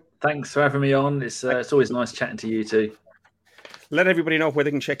you, mate. Thanks for having me on. It's always nice chatting to you too. Let everybody know where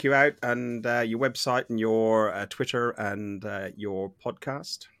they can check you out and your website and your Twitter and your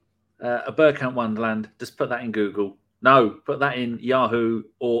podcast. A Bergkamp Wonderland. Just put that in Google. No, put that in Yahoo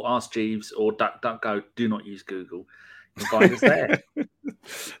or Ask Jeeves or DuckDuckGo. Do not use Google. You can find us there.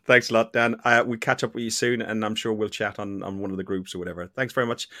 Thanks a lot, Dan. We'll catch up with you soon, and I'm sure we'll chat on one of the groups or whatever. Thanks very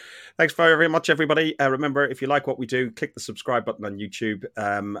much. Thanks very much, everybody. Remember, if you like what we do, click the subscribe button on YouTube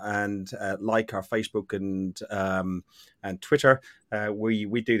and like our Facebook and Twitter.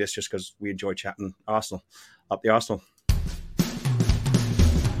 We do this just because we enjoy chatting Arsenal. Up the Arsenal.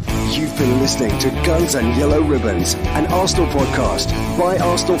 You've been listening to Guns and Yellow Ribbons, an Arsenal podcast by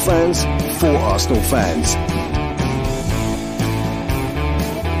Arsenal fans for Arsenal fans.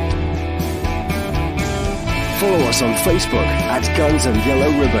 Follow us on Facebook at Guns and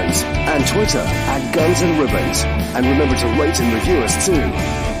Yellow Ribbons and Twitter at Guns and Ribbons. And remember to rate and review us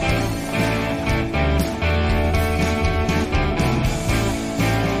too.